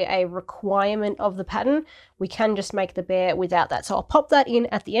necessarily a requirement of the pattern. We can just make the bear without that. So I'll pop that in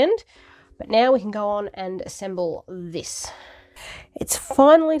at the end. But now we can go on and assemble this. It's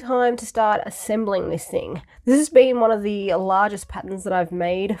finally time to start assembling this thing. This has been one of the largest patterns that I've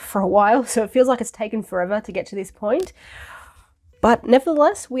made for a while, so it feels like it's taken forever to get to this point. But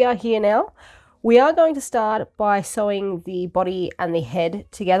nevertheless, we are here now. We are going to start by sewing the body and the head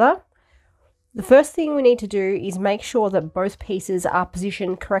together. The first thing we need to do is make sure that both pieces are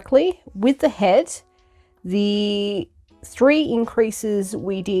positioned correctly. With the head, the 3 increases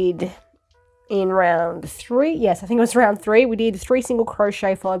we did in round 3, yes, I think it was round 3, we did 3 single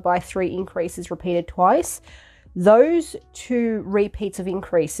crochet followed by 3 increases repeated twice. Those 2 repeats of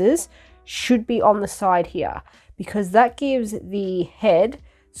increases should be on the side here, because that gives the head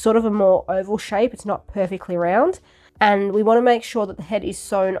sort of a more oval shape. It's not perfectly round, and we want to make sure that the head is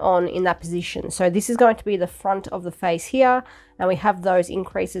sewn on in that position. So this is going to be the front of the face here, and we have those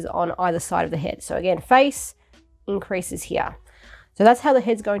increases on either side of the head. So again, face, increases here. So that's how the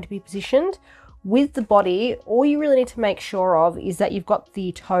head's going to be positioned. With the body, all you really need to make sure of is that you've got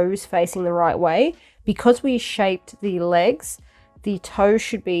the toes facing the right way. Because we shaped the legs, the toes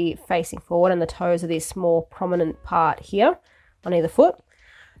should be facing forward, and the toes are this more prominent part here on either foot.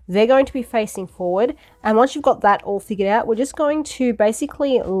 They're going to be facing forward, and once you've got that all figured out, we're just going to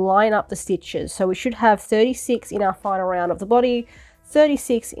basically line up the stitches. So we should have 36 in our final round of the body,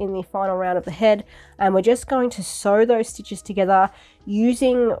 36 in the final round of the head, and we're just going to sew those stitches together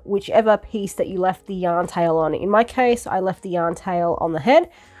using whichever piece that you left the yarn tail on. In my case, I left the yarn tail on the head,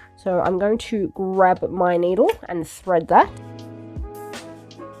 so I'm going to grab my needle and thread that.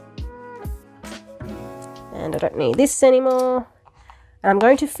 And I don't need this anymore. And I'm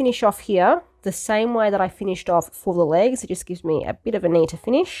going to finish off here the same way that I finished off for the legs. It just gives me a bit of a neater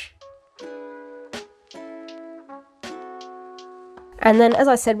finish. And then, as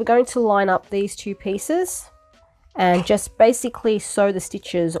I said, we're going to line up these 2 pieces and just basically sew the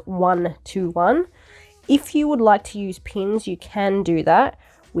stitches 1 to 1. If you would like to use pins, you can do that,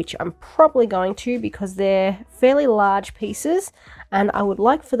 which I'm probably going to because they're fairly large pieces and I would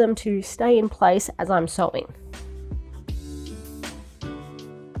like for them to stay in place as I'm sewing.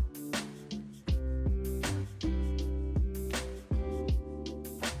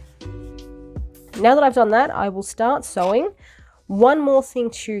 Now that I've done that, I will start sewing. One more thing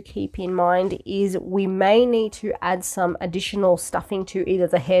to keep in mind is we may need to add some additional stuffing to either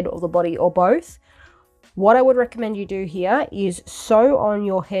the head or the body or both. What I would recommend you do here is sew on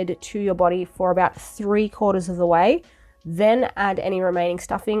your head to your body for about 3/4 of the way, then add any remaining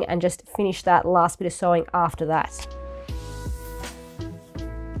stuffing and just finish that last bit of sewing after that.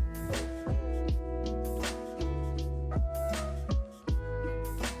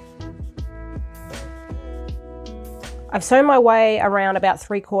 I've sewn my way around about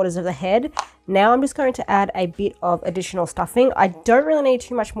 3/4 of the head. Now I'm just going to add a bit of additional stuffing. I don't really need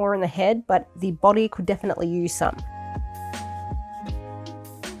too much more in the head, but the body could definitely use some.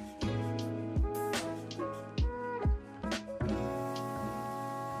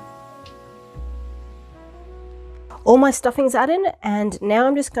 All my stuffing's added, and now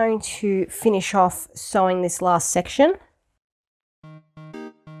I'm just going to finish off sewing this last section.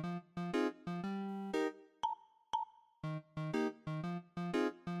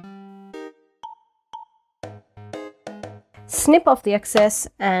 snip off the excess,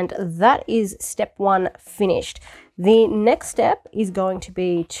 and that is step 1 finished. The next step is going to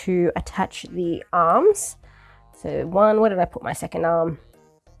be to attach the arms. So where did I put my second arm?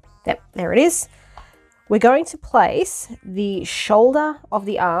 Yep, there it is. We're going to place the shoulder of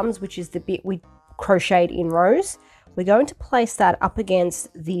the arms, which is the bit we crocheted in rows. We're going to place that up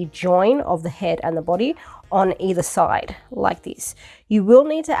against the join of the head and the body on either side, like this. You will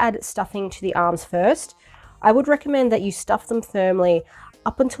need to add stuffing to the arms first. I would recommend that you stuff them firmly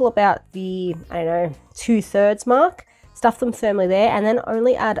up until about the, 2/3 mark. Stuff them firmly there, and then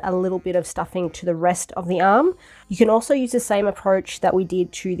only add a little bit of stuffing to the rest of the arm. You can also use the same approach that we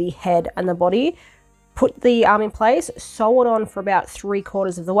did to the head and the body. Put the arm in place, sew it on for about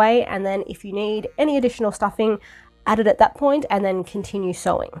 3/4 of the way, and then if you need any additional stuffing, add it at that point and then continue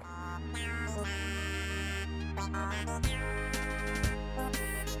sewing.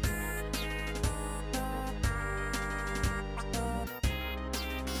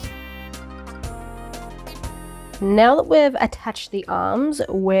 Now that we've attached the arms,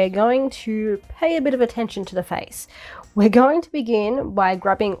 we're going to pay a bit of attention to the face. We're going to begin by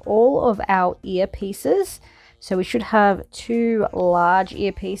grabbing all of our ear pieces. So we should have 2 large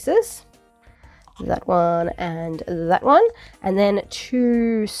ear pieces, that one and that one, and then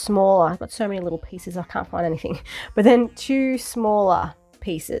 2 smaller. I've got so many little pieces I can't find anything, but then 2 smaller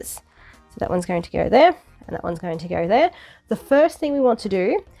pieces. So that one's going to go there and that one's going to go there. The first thing we want to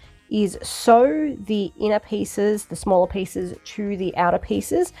do is sew the inner pieces, the smaller pieces, to the outer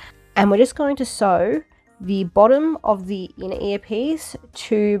pieces, and we're just going to sew the bottom of the inner ear piece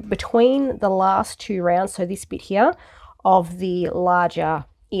to between the last 2 rounds, so this bit here of the larger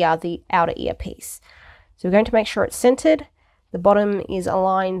ear, the outer ear piece. So we're going to make sure it's centered, the bottom is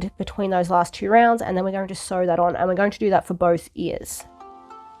aligned between those last 2 rounds, and then we're going to sew that on, and we're going to do that for both ears.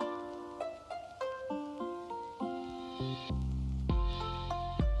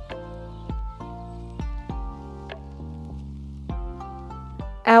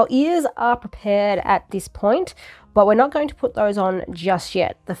 Our ears are prepared at this point, but we're not going to put those on just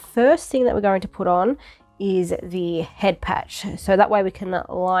yet. The first thing that we're going to put on is the head patch. So that way we can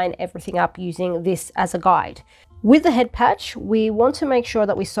line everything up using this as a guide. With the head patch, we want to make sure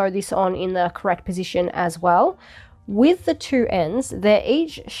that we sew this on in the correct position as well. With the 2 ends, they're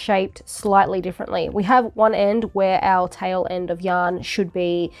each shaped slightly differently. We have one end where our tail end of yarn should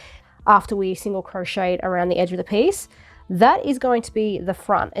be after we single crocheted around the edge of the piece. That is going to be the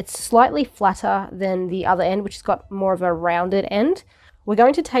front. It's slightly flatter than the other end, which has got more of a rounded end. We're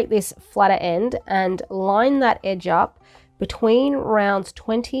going to take this flatter end and line that edge up between rounds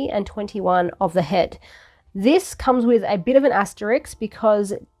 20 and 21 of the head. This comes with a bit of an asterisk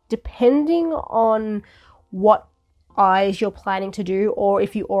because depending on what eyes you're planning to do, or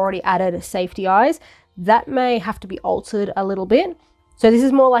if you already added safety eyes, that may have to be altered a little bit. So this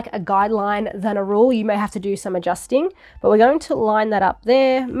is more like a guideline than a rule. You may have to do some adjusting, but we're going to line that up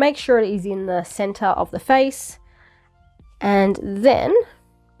there, make sure it is in the center of the face, and then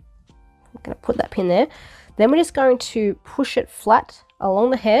I'm going to put that pin there. Then we're just going to push it flat along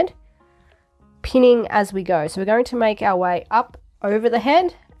the head, pinning as we go. So we're going to make our way up over the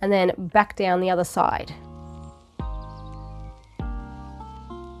head and then back down the other side.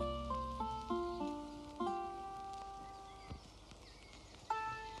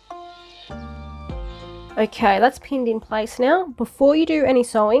 Okay, that's pinned in place now. Before you do any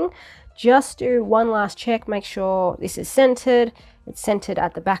sewing, just do one last check, make sure this is centered, it's centered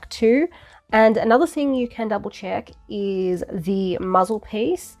at the back too. And another thing you can double check is the muzzle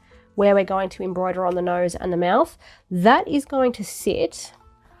piece where we're going to embroider on the nose and the mouth. That is going to sit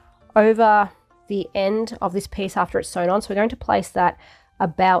over the end of this piece after it's sewn on. So we're going to place that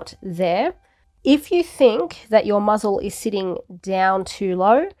about there. If you think that your muzzle is sitting down too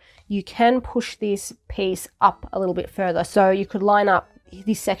low, you can push this piece up a little bit further. So you could line up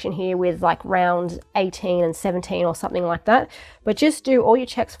this section here with like round 18 and 17 or something like that. But just do all your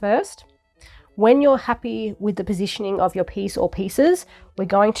checks first. When you're happy with the positioning of your piece or pieces, we're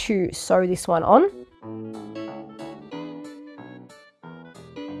going to sew this one on.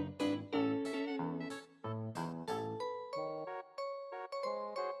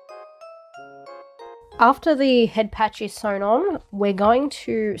 After the head patch is sewn on, we're going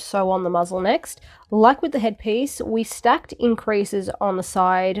to sew on the muzzle next. Like with the headpiece, we stacked increases on the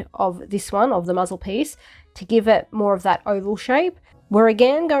side of this one, of the muzzle piece, to give it more of that oval shape. We're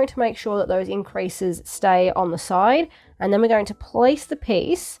again going to make sure that those increases stay on the side, and then we're going to place the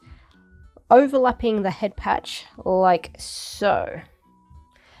piece overlapping the head patch like so.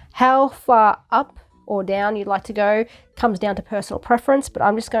 How far up or down you'd like to go comes down to personal preference, but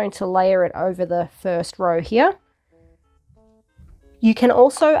I'm just going to layer it over the first row here. You can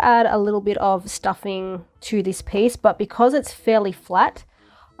also add a little bit of stuffing to this piece, but because it's fairly flat,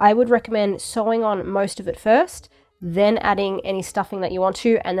 I would recommend sewing on most of it first, then adding any stuffing that you want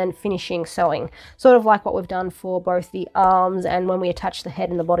to, and then finishing sewing. Sort of like what we've done for both the arms and when we attach the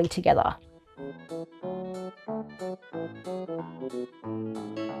head and the body together.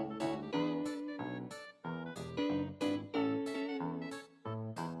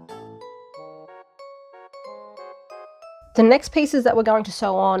 The next pieces that we're going to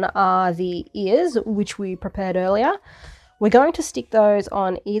sew on are the ears, which we prepared earlier. We're going to stick those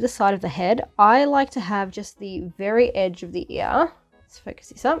on either side of the head. I like to have just the very edge of the ear, let's focus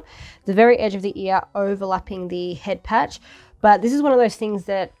this up, the very edge of the ear overlapping the head patch. But this is one of those things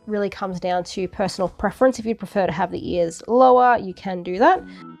that really comes down to personal preference. If you prefer to have the ears lower, you can do that.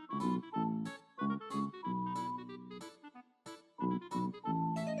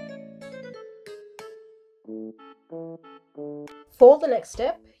 For the next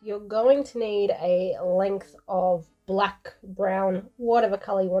step, you're going to need a length of black, brown, whatever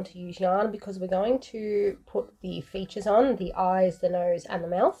color you want to use yarn, because we're going to put the features on, the eyes, the nose, and the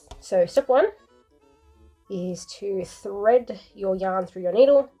mouth. So step one is to thread your yarn through your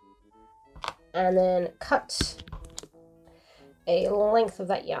needle and then cut a length of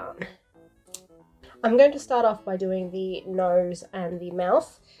that yarn. I'm going to start off by doing the nose and the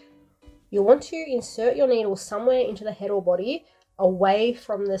mouth. You'll want to insert your needle somewhere into the head or body away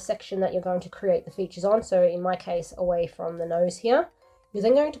from the section that you're going to create the features on. So in my case, away from the nose here. You're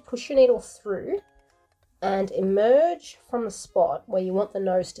then going to push your needle through and emerge from the spot where you want the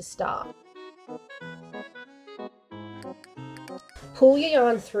nose to start. Pull your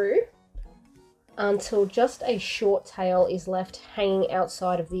yarn through until just a short tail is left hanging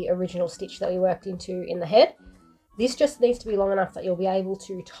outside of the original stitch that we worked into in the head. This just needs to be long enough that you'll be able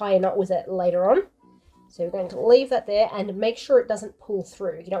to tie a knot with it later on. So we're going to leave that there and make sure it doesn't pull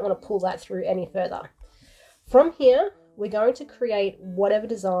through. You don't want to pull that through any further. From here, we're going to create whatever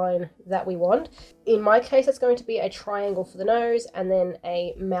design that we want. In my case, it's going to be a triangle for the nose and then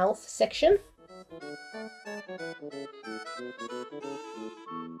a mouth section.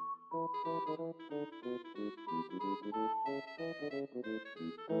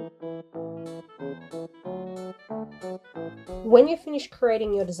 When you finish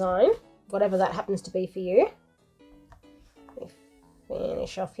creating your design, whatever that happens to be for you,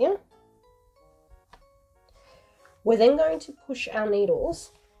 finish off here. We're then going to push our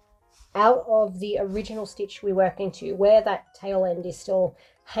needles out of the original stitch we worked into, where that tail end is still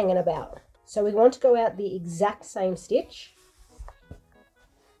hanging about. So we want to go out the exact same stitch.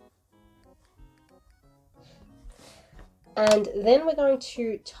 And then we're going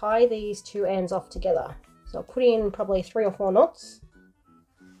to tie these two ends off together. So I'll put in probably 3 or 4 knots.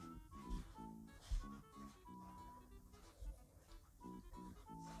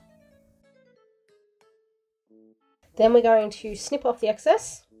 Then we're going to snip off the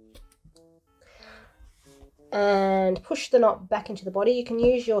excess and push the knot back into the body. You can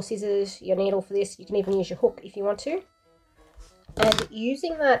use your scissors, your needle for this. You can even use your hook if you want to. And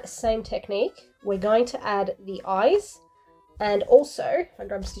using that same technique, we're going to add the eyes. And also, I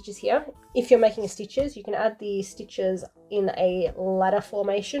grab stitches here. If you're making stitches, you can add the stitches in a ladder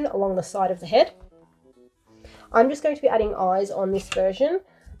formation along the side of the head. I'm just going to be adding eyes on this version,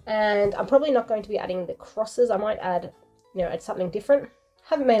 and I'm probably not going to be adding the crosses. I might add, add something different.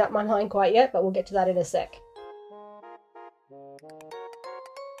 Haven't made up my mind quite yet, but we'll get to that in a sec.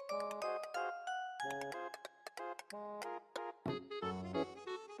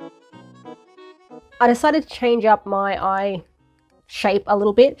 I decided to change up my eye shape a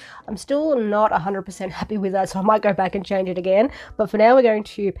little bit. I'm still not 100% happy with that, so I might go back and change it again. But for now, we're going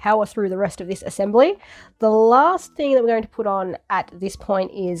to power through the rest of this assembly. The last thing that we're going to put on at this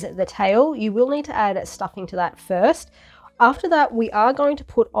point is the tail. You will need to add stuffing to that first. After that, we are going to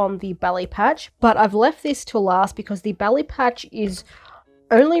put on the belly patch, but I've left this till last because the belly patch is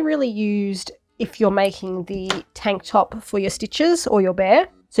only really used if you're making the tank top for your stitches or your bear.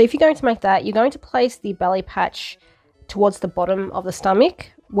 So if you're going to make that, you're going to place the belly patch towards the bottom of the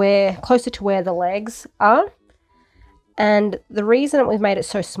stomach, closer to where the legs are. And the reason that we've made it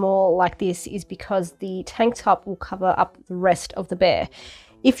so small like this is because the tank top will cover up the rest of the bear.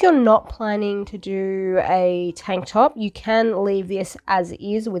 If you're not planning to do a tank top, you can leave this as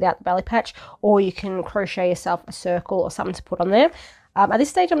is without the belly patch, or you can crochet yourself a circle or something to put on there. At this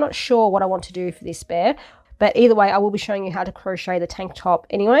stage, I'm not sure what I want to do for this bear, but either way, I will be showing you how to crochet the tank top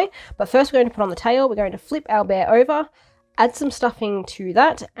anyway. But first, we're going to put on the tail. We're going to flip our bear over, add some stuffing to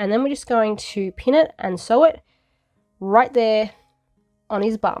that, and then we're just going to pin it and sew it right there on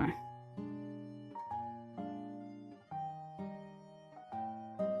his bum.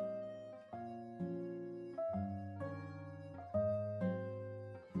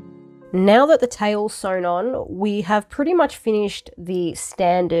 Now that the tail's sewn on, we have pretty much finished the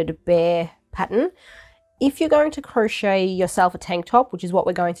standard bear pattern. If you're going to crochet yourself a tank top, which is what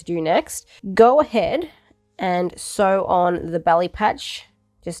we're going to do next, go ahead and sew on the belly patch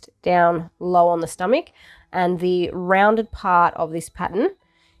just down low on the stomach, and the rounded part of this pattern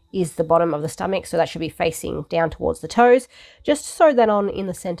is the bottom of the stomach, so that should be facing down towards the toes. Just sew that on in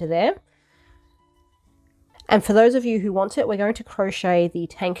the center there. And for those of you who want it, we're going to crochet the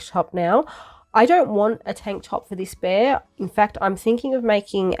tank top now. I don't want a tank top for this bear. In fact, I'm thinking of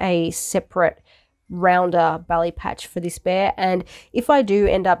making a separate rounder belly patch for this bear, and if I do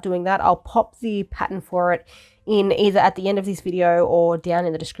end up doing that, I'll pop the pattern for it in either at the end of this video or down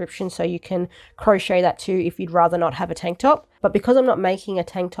in the description, so you can crochet that too if you'd rather not have a tank top. But because I'm not making a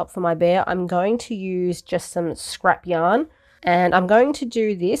tank top for my bear, I'm going to use just some scrap yarn, and I'm going to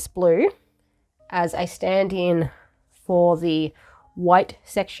do this blue as a stand-in for the white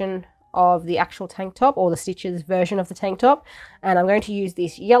section of the actual tank top, or the stitches version of the tank top, and I'm going to use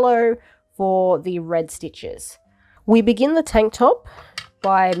this yellow for the red stitches. We begin the tank top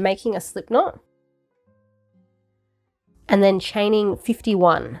by making a slip knot and then chaining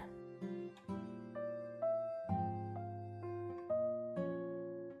 51.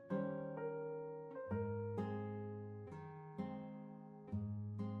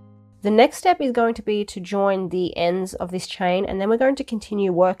 The next step is going to be to join the ends of this chain, and then we're going to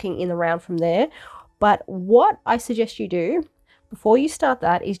continue working in the round from there. But what I suggest you do before you start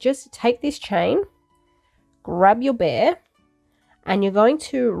that is just take this chain, grab your bear, and you're going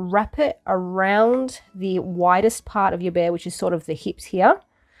to wrap it around the widest part of your bear, which is sort of the hips here,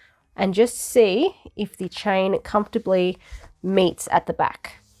 and just see if the chain comfortably meets at the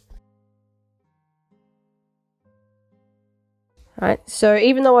back. All right, so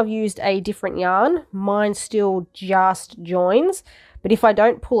even though I've used a different yarn, mine still just joins, but if I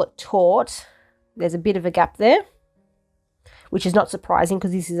don't pull it taut, there's a bit of a gap there, which is not surprising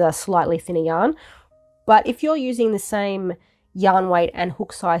because this is a slightly thinner yarn. But if you're using the same yarn weight and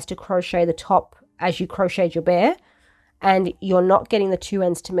hook size to crochet the top as you crocheted your bear, and you're not getting the two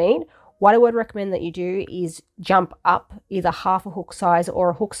ends to meet, what I would recommend that you do is jump up either half a hook size or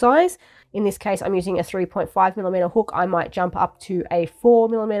a hook size. In this case, I'm using a 3.5mm hook. I might jump up to a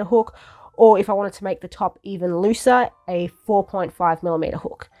 4mm hook, or if I wanted to make the top even looser, a 4.5mm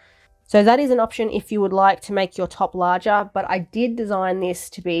hook. So that is an option if you would like to make your top larger, but I did design this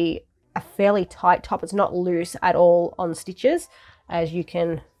to be a fairly tight top. It's not loose at all on stitches, as you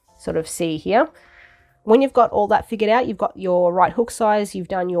can sort of see here. When you've got all that figured out, you've got your right hook size, you've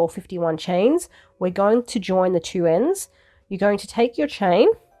done your 51 chains, we're going to join the two ends. You're going to take your chain,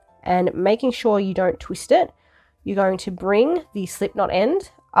 and making sure you don't twist it, you're going to bring the slip knot end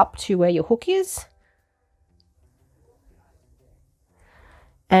up to where your hook is.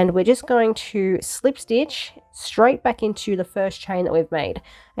 And we're just going to slip stitch straight back into the first chain that we've made.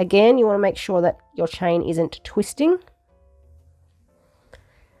 Again, you want to make sure that your chain isn't twisting.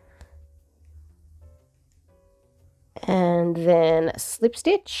 And then slip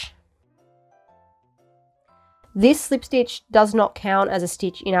stitch. This slip stitch does not count as a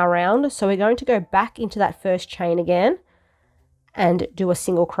stitch in our round, so we're going to go back into that first chain again and do a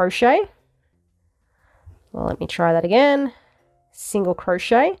single crochet. Well, let me try that again. Single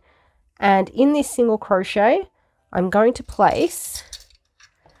crochet, and in this single crochet I'm going to place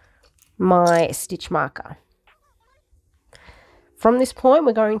my stitch marker. From this point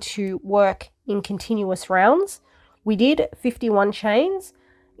we're going to work in continuous rounds. We did 51 chains.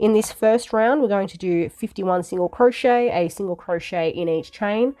 In this first round we're going to do 51 single crochet, a single crochet in each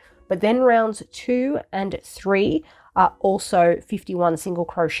chain, but then rounds 2 and 3 are also 51 single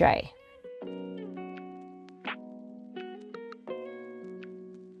crochet.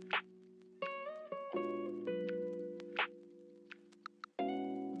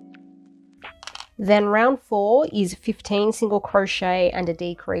 Then round 4 is 15 single crochet and a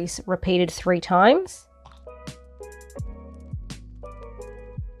decrease repeated 3 times.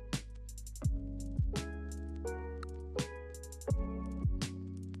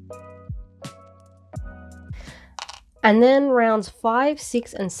 And then rounds 5,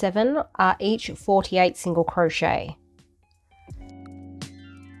 6 and 7 are each 48 single crochet.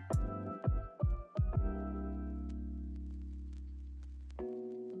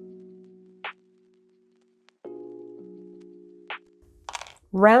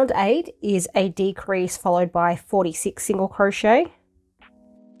 Round 8 is a decrease followed by 46 single crochet.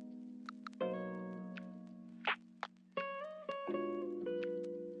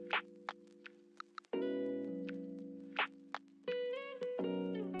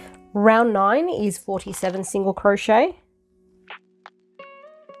 Round 9 is 47 single crochet.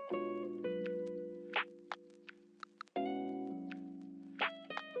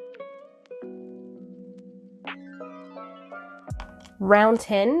 Round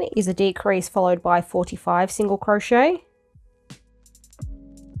 10 is a decrease followed by 45 single crochet.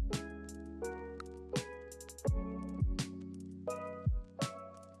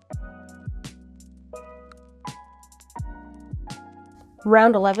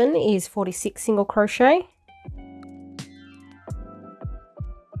 Round 11 is 46 single crochet.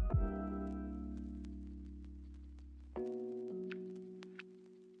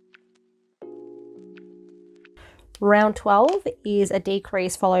 Round 12 is a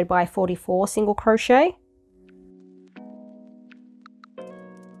decrease followed by 44 single crochet.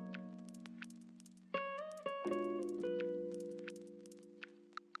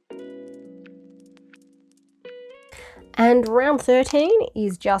 And round 13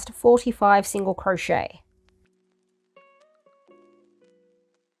 is just 45 single crochet.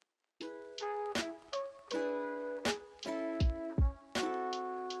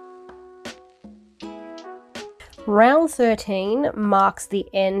 Round 13 marks the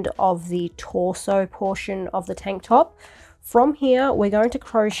end of the torso portion of the tank top. From here, we're going to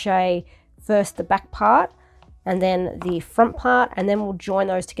crochet first the back part and then the front part, and then we'll join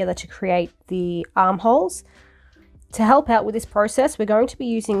those together to create the armholes. To help out with this process, we're going to be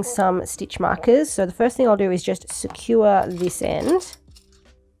using some stitch markers. So the first thing I'll do is just secure this end.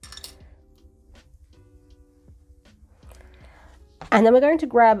 And then we're going to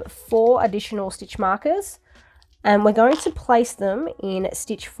grab 4 additional stitch markers. And we're going to place them in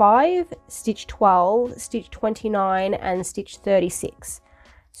stitch 5, stitch 12, stitch 29 and stitch 36.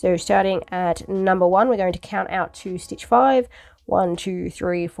 So starting at number 1, we're going to count out to stitch 5. 1, 2,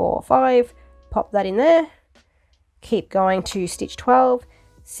 3, 4, 5. Pop that in there. Keep going to stitch 12,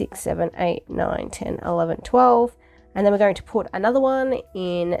 6, 7, 8, 9, 10, 11, 12. And then we're going to put another one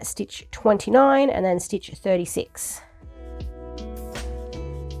in stitch 29 and then stitch 36.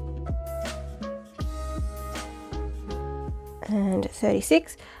 And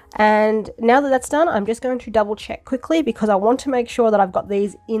 36. And now that that's done, I'm just going to double check quickly because I want to make sure that I've got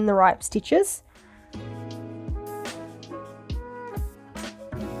these in the right stitches.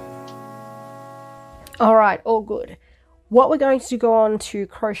 All right, all good. What we're going to go on to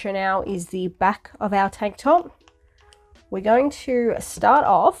crochet now is the back of our tank top. We're going to start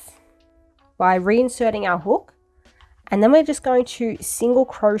off by reinserting our hook. And then we're just going to single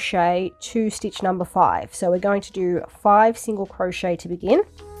crochet to stitch number 5. So we're going to do 5 single crochet to begin.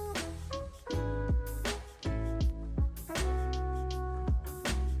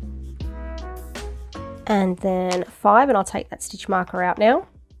 And then 5, and I'll take that stitch marker out now.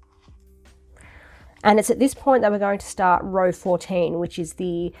 And it's at this point that we're going to start row 14, which is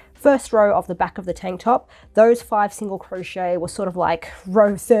the first row of the back of the tank top. Those 5 single crochet were sort of like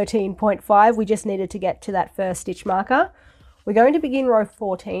row 13.5. We just needed to get to that first stitch marker. We're going to begin row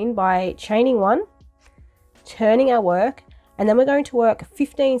 14 by chaining 1, turning our work, and then we're going to work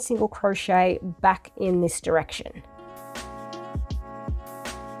 15 single crochet back in this direction.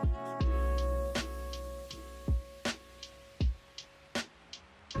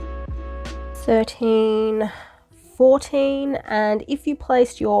 (13), 14, and if you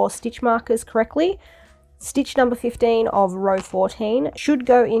placed your stitch markers correctly, stitch number 15 of row 14 should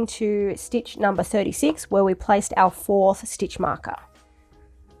go into stitch number 36 where we placed our 4th stitch marker.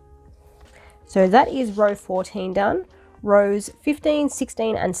 So that is row 14 done. Rows 15,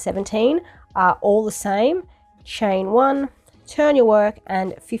 16 and 17 are all the same. Chain 1, turn your work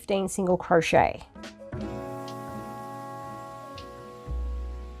and 15 single crochet.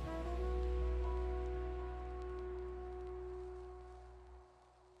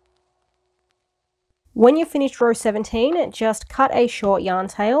 When you've finished row 17, just cut a short yarn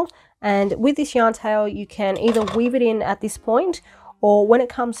tail, and with this yarn tail you can either weave it in at this point, or when it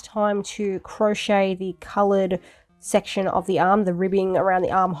comes time to crochet the coloured section of the arm, the ribbing around the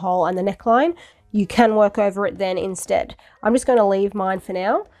armhole and the neckline, you can work over it then instead. I'm just going to leave mine for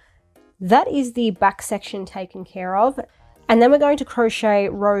now. That is the back section taken care of. And then we're going to crochet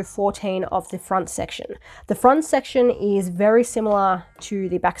row 14 of the front section. The front section is very similar to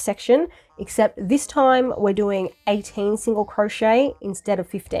the back section, except this time we're doing 18 single crochet instead of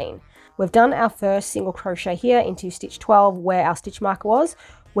 15. We've done our first single crochet here into stitch 12 where our stitch marker was.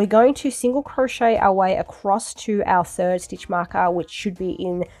 We're going to single crochet our way across to our 3rd stitch marker, which should be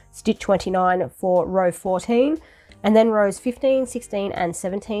in stitch 29 for row 14. And then rows 15, 16 and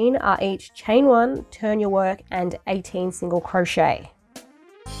 17 are each chain 1, turn your work and 18 single crochet.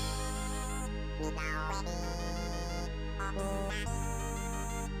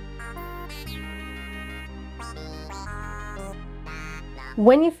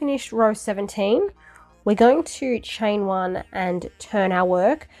 When you finish row 17, we're going to chain 1 and turn our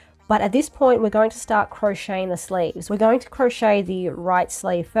work, But at this point, we're going to start crocheting the sleeves. We're going to crochet the right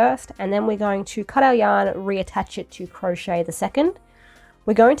sleeve first, and then we're going to cut our yarn, reattach it to crochet the second.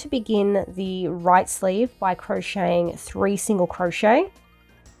 We're going to begin the right sleeve by crocheting 3 single crochet,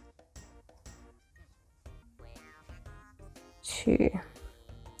 2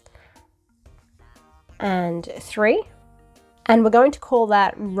 and 3, and we're going to call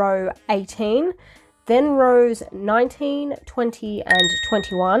that row 18. Then rows 19, 20 and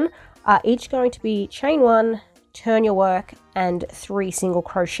 21 are each going to be chain 1, turn your work and 3 single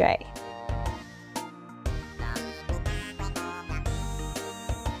crochet.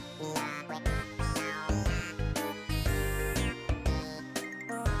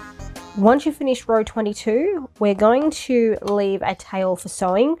 Once you finish row 22, we're going to leave a tail for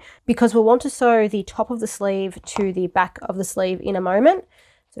sewing because we'll want to sew the top of the sleeve to the back of the sleeve in a moment.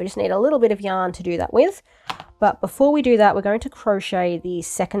 So we just need a little bit of yarn to do that with. But before we do that, we're going to crochet the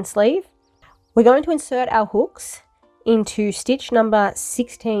second sleeve. We're going to insert our hooks into stitch number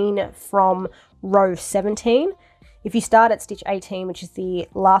 16 from row 17. If you start at stitch 18, which is the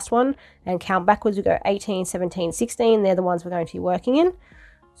last one, and count backwards, we go 18, 17, 16. They're the ones we're going to be working in.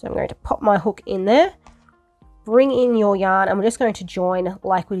 So I'm going to pop my hook in there, bring in your yarn, and we're just going to join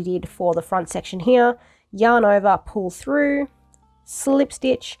like we did for the front section here. Yarn over, pull through, slip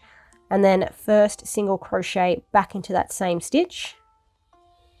stitch, and then first single crochet back into that same stitch.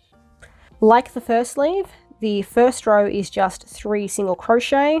 Like the first sleeve, the first row is just 3 single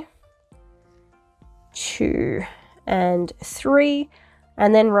crochet, 2 and 3,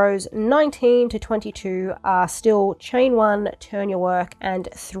 and then rows 19 to 22 are still chain 1, turn your work and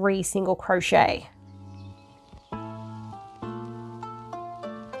 3 single crochet.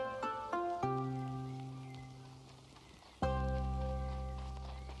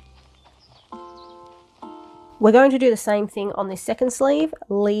 We're going to do the same thing on this second sleeve.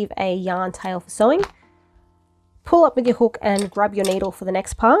 Leave a yarn tail for sewing. Pull up with your hook and grab your needle for the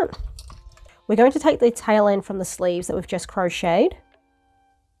next part. We're going to take the tail end from the sleeves that we've just crocheted,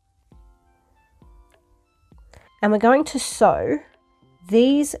 and we're going to sew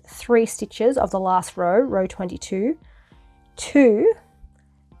these 3 stitches of the last row, row 22, to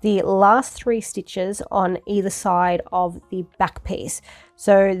the last 3 stitches on either side of the back piece.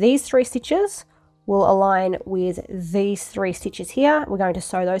 So these 3 stitches will align with these 3 stitches here. We're going to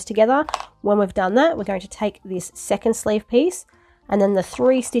sew those together. When we've done that, we're going to take this second sleeve piece, and then the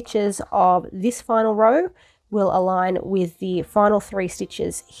 3 stitches of this final row will align with the final 3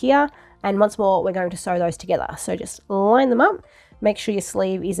 stitches here. And once more, we're going to sew those together. So just line them up, make sure your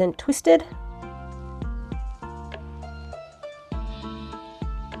sleeve isn't twisted.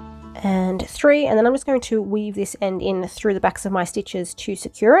 And 3, and then I'm just going to weave this end in through the backs of my stitches to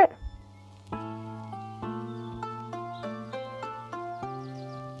secure it.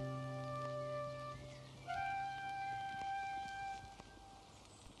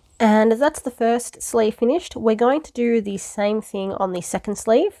 And that's the first sleeve finished. We're going to do the same thing on the second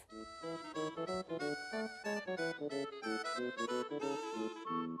sleeve.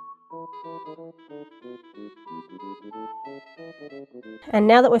 And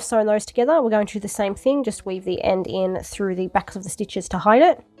now that we've sewn those together, we're going to do the same thing, just weave the end in through the backs of the stitches to hide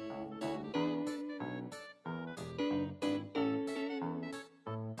it.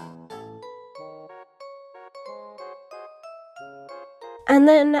 And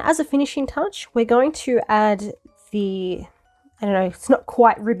then as a finishing touch, we're going to add the, I don't know, it's not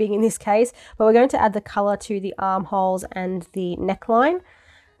quite ribbing in this case, but we're going to add the colour to the armholes and the neckline.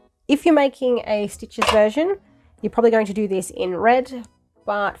 If you're making a stitches version, you're probably going to do this in red,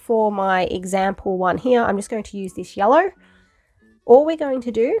 but for my example one here, I'm just going to use this yellow. All we're going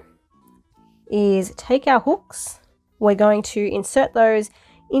to do is take our hooks, we're going to insert those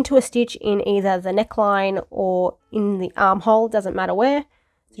into a stitch in either the neckline or in the armhole, doesn't matter where.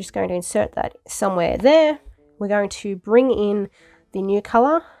 So just going to insert that somewhere there. We're going to bring in the new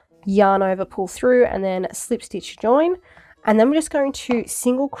colour, yarn over, pull through, and then slip stitch join. And then we're just going to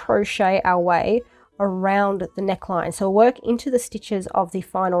single crochet our way around the neckline. So we'll work into the stitches of the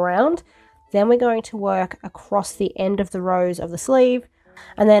final round. Then we're going to work across the end of the rows of the sleeve,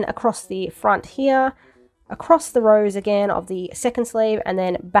 and then across the front here, across the rows again of the second sleeve, and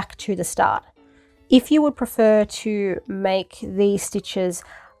then back to the start. If you would prefer to make these stitches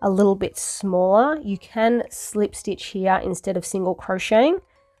a little bit smaller, you can slip stitch here instead of single crocheting,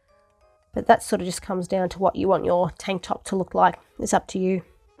 but that sort of just comes down to what you want your tank top to look like. It's up to you.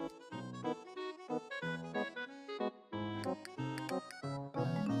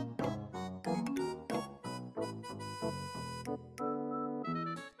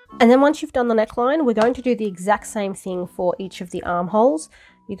 And then once you've done the neckline, we're going to do the exact same thing for each of the armholes.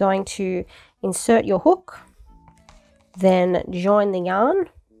 you're going to insert your hook, then join the yarn,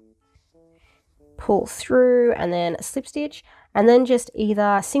 pull through, and then slip stitch, and then just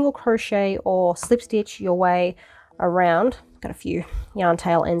either single crochet or slip stitch your way around. Got a few yarn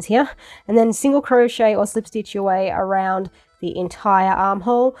tail ends here, and then single crochet or slip stitch your way around the entire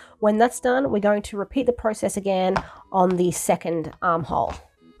armhole. When that's done, we're going to repeat the process again on the second armhole.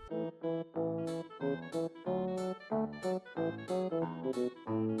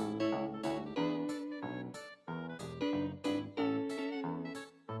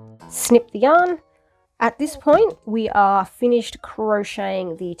 Snip the yarn. At this point, we are finished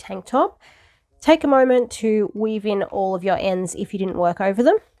crocheting the tank top. Take a moment to weave in all of your ends if you didn't work over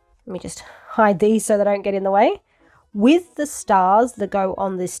them. Let me just hide these so they don't get in the way. With the stars that go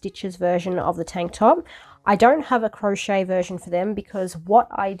on the stitches version of the tank top, I don't have a crochet version for them because what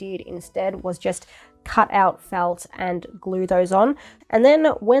I did instead was just cut out felt and glue those on. And then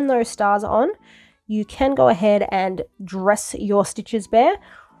when those stars are on, you can go ahead and dress your stitches bare.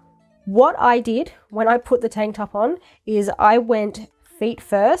 What I did when I put the tank top on is I went feet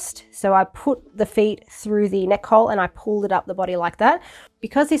first. So I put the feet through the neck hole and I pulled it up the body like that.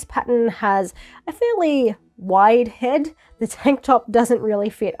 Because this pattern has a fairly wide head, the tank top doesn't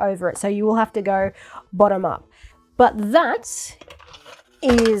really fit over it. So you will have to go bottom up. But that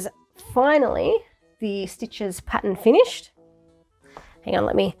is finally the stitches pattern finished. Hang on,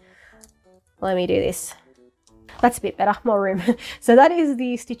 let me do this. That's a bit better, more room. So that is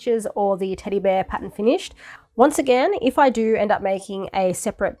the stitches or the teddy bear pattern finished. Once again, if I do end up making a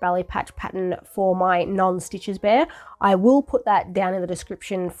separate belly patch pattern for my non-stitches bear, I will put that down in the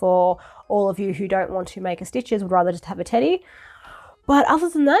description for all of you who don't want to make a stitches, would rather just have a teddy. But other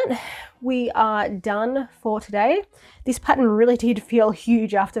than that, we are done for today. This pattern really did feel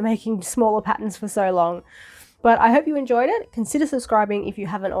huge after making smaller patterns for so long. But I hope you enjoyed it. Consider subscribing if you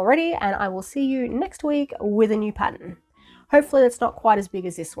haven't already, and I will see you next week with a new pattern. Hopefully that's not quite as big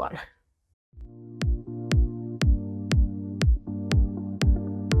as this one.